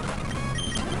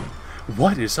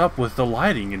 What is up with the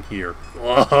lighting in here?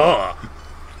 I'll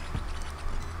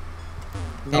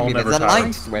Maybe never there's a tire.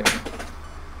 light switch.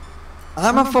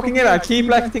 I'm a fucking idiot. I keep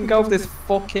letting go of this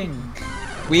fucking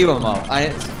Wii remote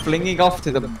and it's flinging off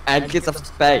to the edges of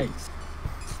space.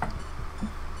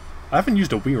 I haven't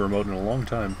used a Wii remote in a long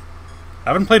time. I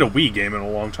haven't played a Wii game in a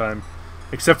long time.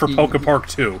 Except for Poké Park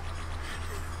 2.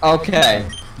 Okay,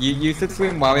 you should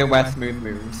swing WarioWare smooth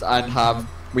moves and have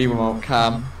Wii remote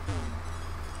cam.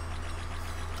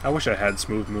 I wish I had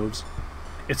smooth moves.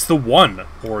 It's the one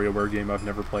WarioWare game I've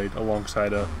never played alongside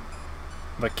the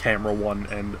camera one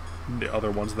and the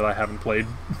other ones that I haven't played.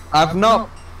 I've not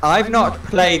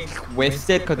played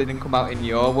Twisted because it didn't come out in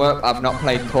your work. I've not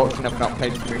played Touch and I've not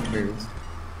played smooth moves.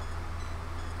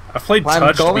 I've played I'm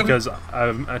Touched going- because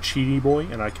I'm a cheaty boy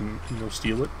and I can, you know,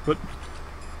 steal it, but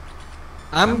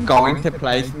I'm going to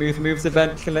play smooth moves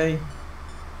eventually.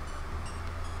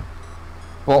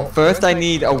 But first I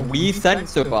need a Wii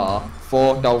sensor bar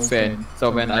for Dolphin so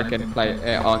then I can play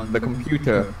it on the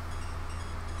computer.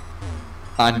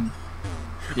 And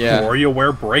yeah.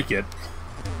 WarioWare break it.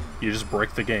 You just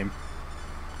break the game.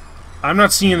 I'm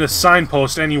not seeing this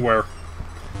signpost anywhere.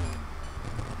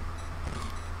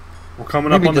 We're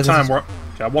coming up Maybe on the this time. is-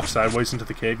 Can I walk sideways into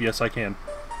the cave? Yes, I can.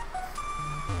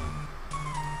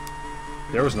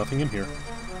 There was nothing in here.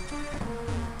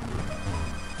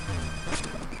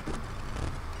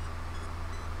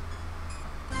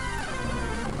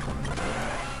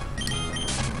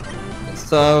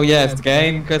 So yes, the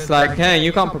game goes like, hey,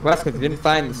 you can't progress because you didn't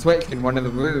find the switch in one of the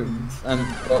rooms, and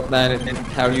but then it didn't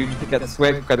tell you to get the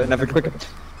switch because it never clicked.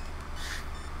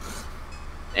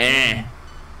 I'm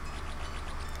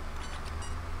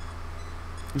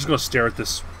just gonna stare at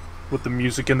this with the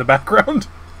music in the background.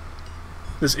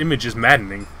 This image is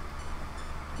maddening.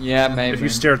 Yeah, maybe. If you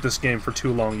stare at this game for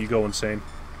too long, you go insane.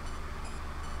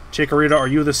 Chikorita, are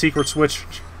you the secret switch?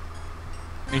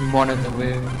 In one of the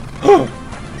rooms.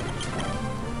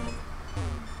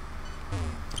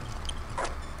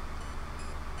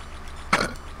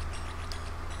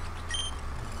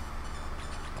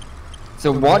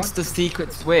 So what's the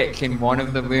secret switch in one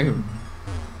of the rooms?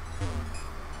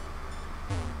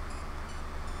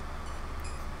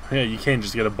 Yeah, you can't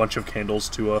just get a bunch of candles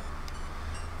to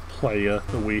play the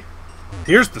Wii.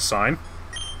 Here's the sign.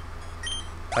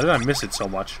 How did I miss it so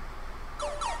much?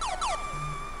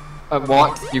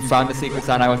 What? You found the secret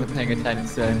sign? I wasn't paying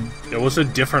attention. It was a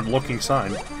different looking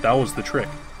sign. That was the trick.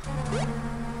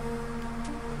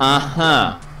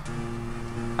 Uh-huh.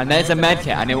 And there's a med kit,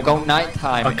 and it will go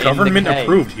nighttime. A government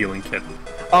approved healing kit.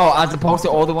 Oh, as opposed to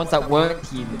all the ones that weren't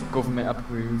government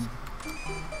approved.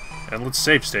 And let's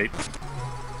save state.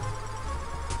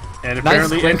 And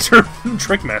apparently enter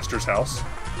Trickmaster's house.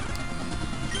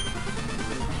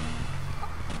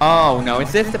 Oh no,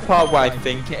 is this the part where I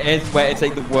think it is, where it's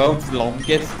like the world's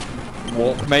longest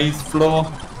walk maze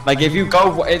floor? Like if you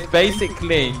go, it's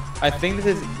basically, I think this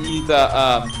is either,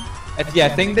 yeah, I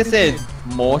think this is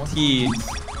Morty's,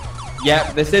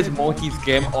 yeah, this is Morty's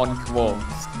game on drugs.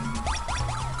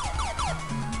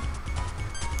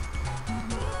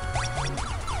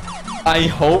 I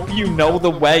hope you know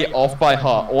the way off by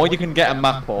heart, or you can get a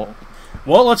map up.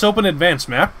 Well, let's open advanced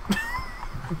map.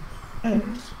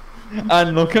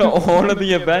 And look at all of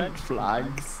the event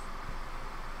flags.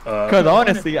 Because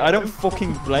honestly, I don't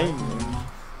fucking blame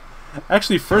you.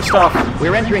 Actually, first off,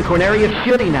 We're entering Cornerius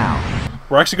City now.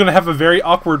 we're actually going to have a very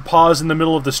awkward pause in the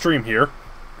middle of the stream here.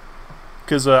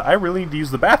 Because I really need to use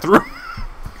the bathroom.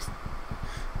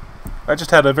 I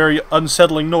just had a very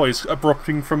unsettling noise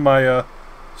erupting from my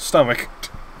stomach.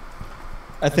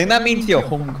 I think that means you're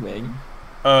hungry.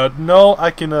 No,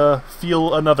 I can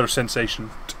feel another sensation.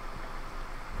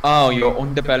 Oh, your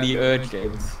underbelly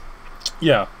urges.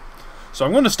 Yeah. So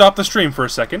I'm going to stop the stream for a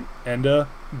second and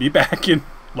be back in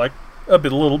like a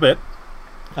little bit.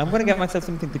 I'm gonna get myself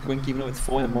something to drink even though it's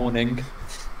 4 in the morning.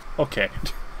 Okay.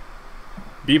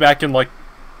 Be back in like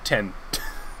 10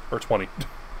 or 20.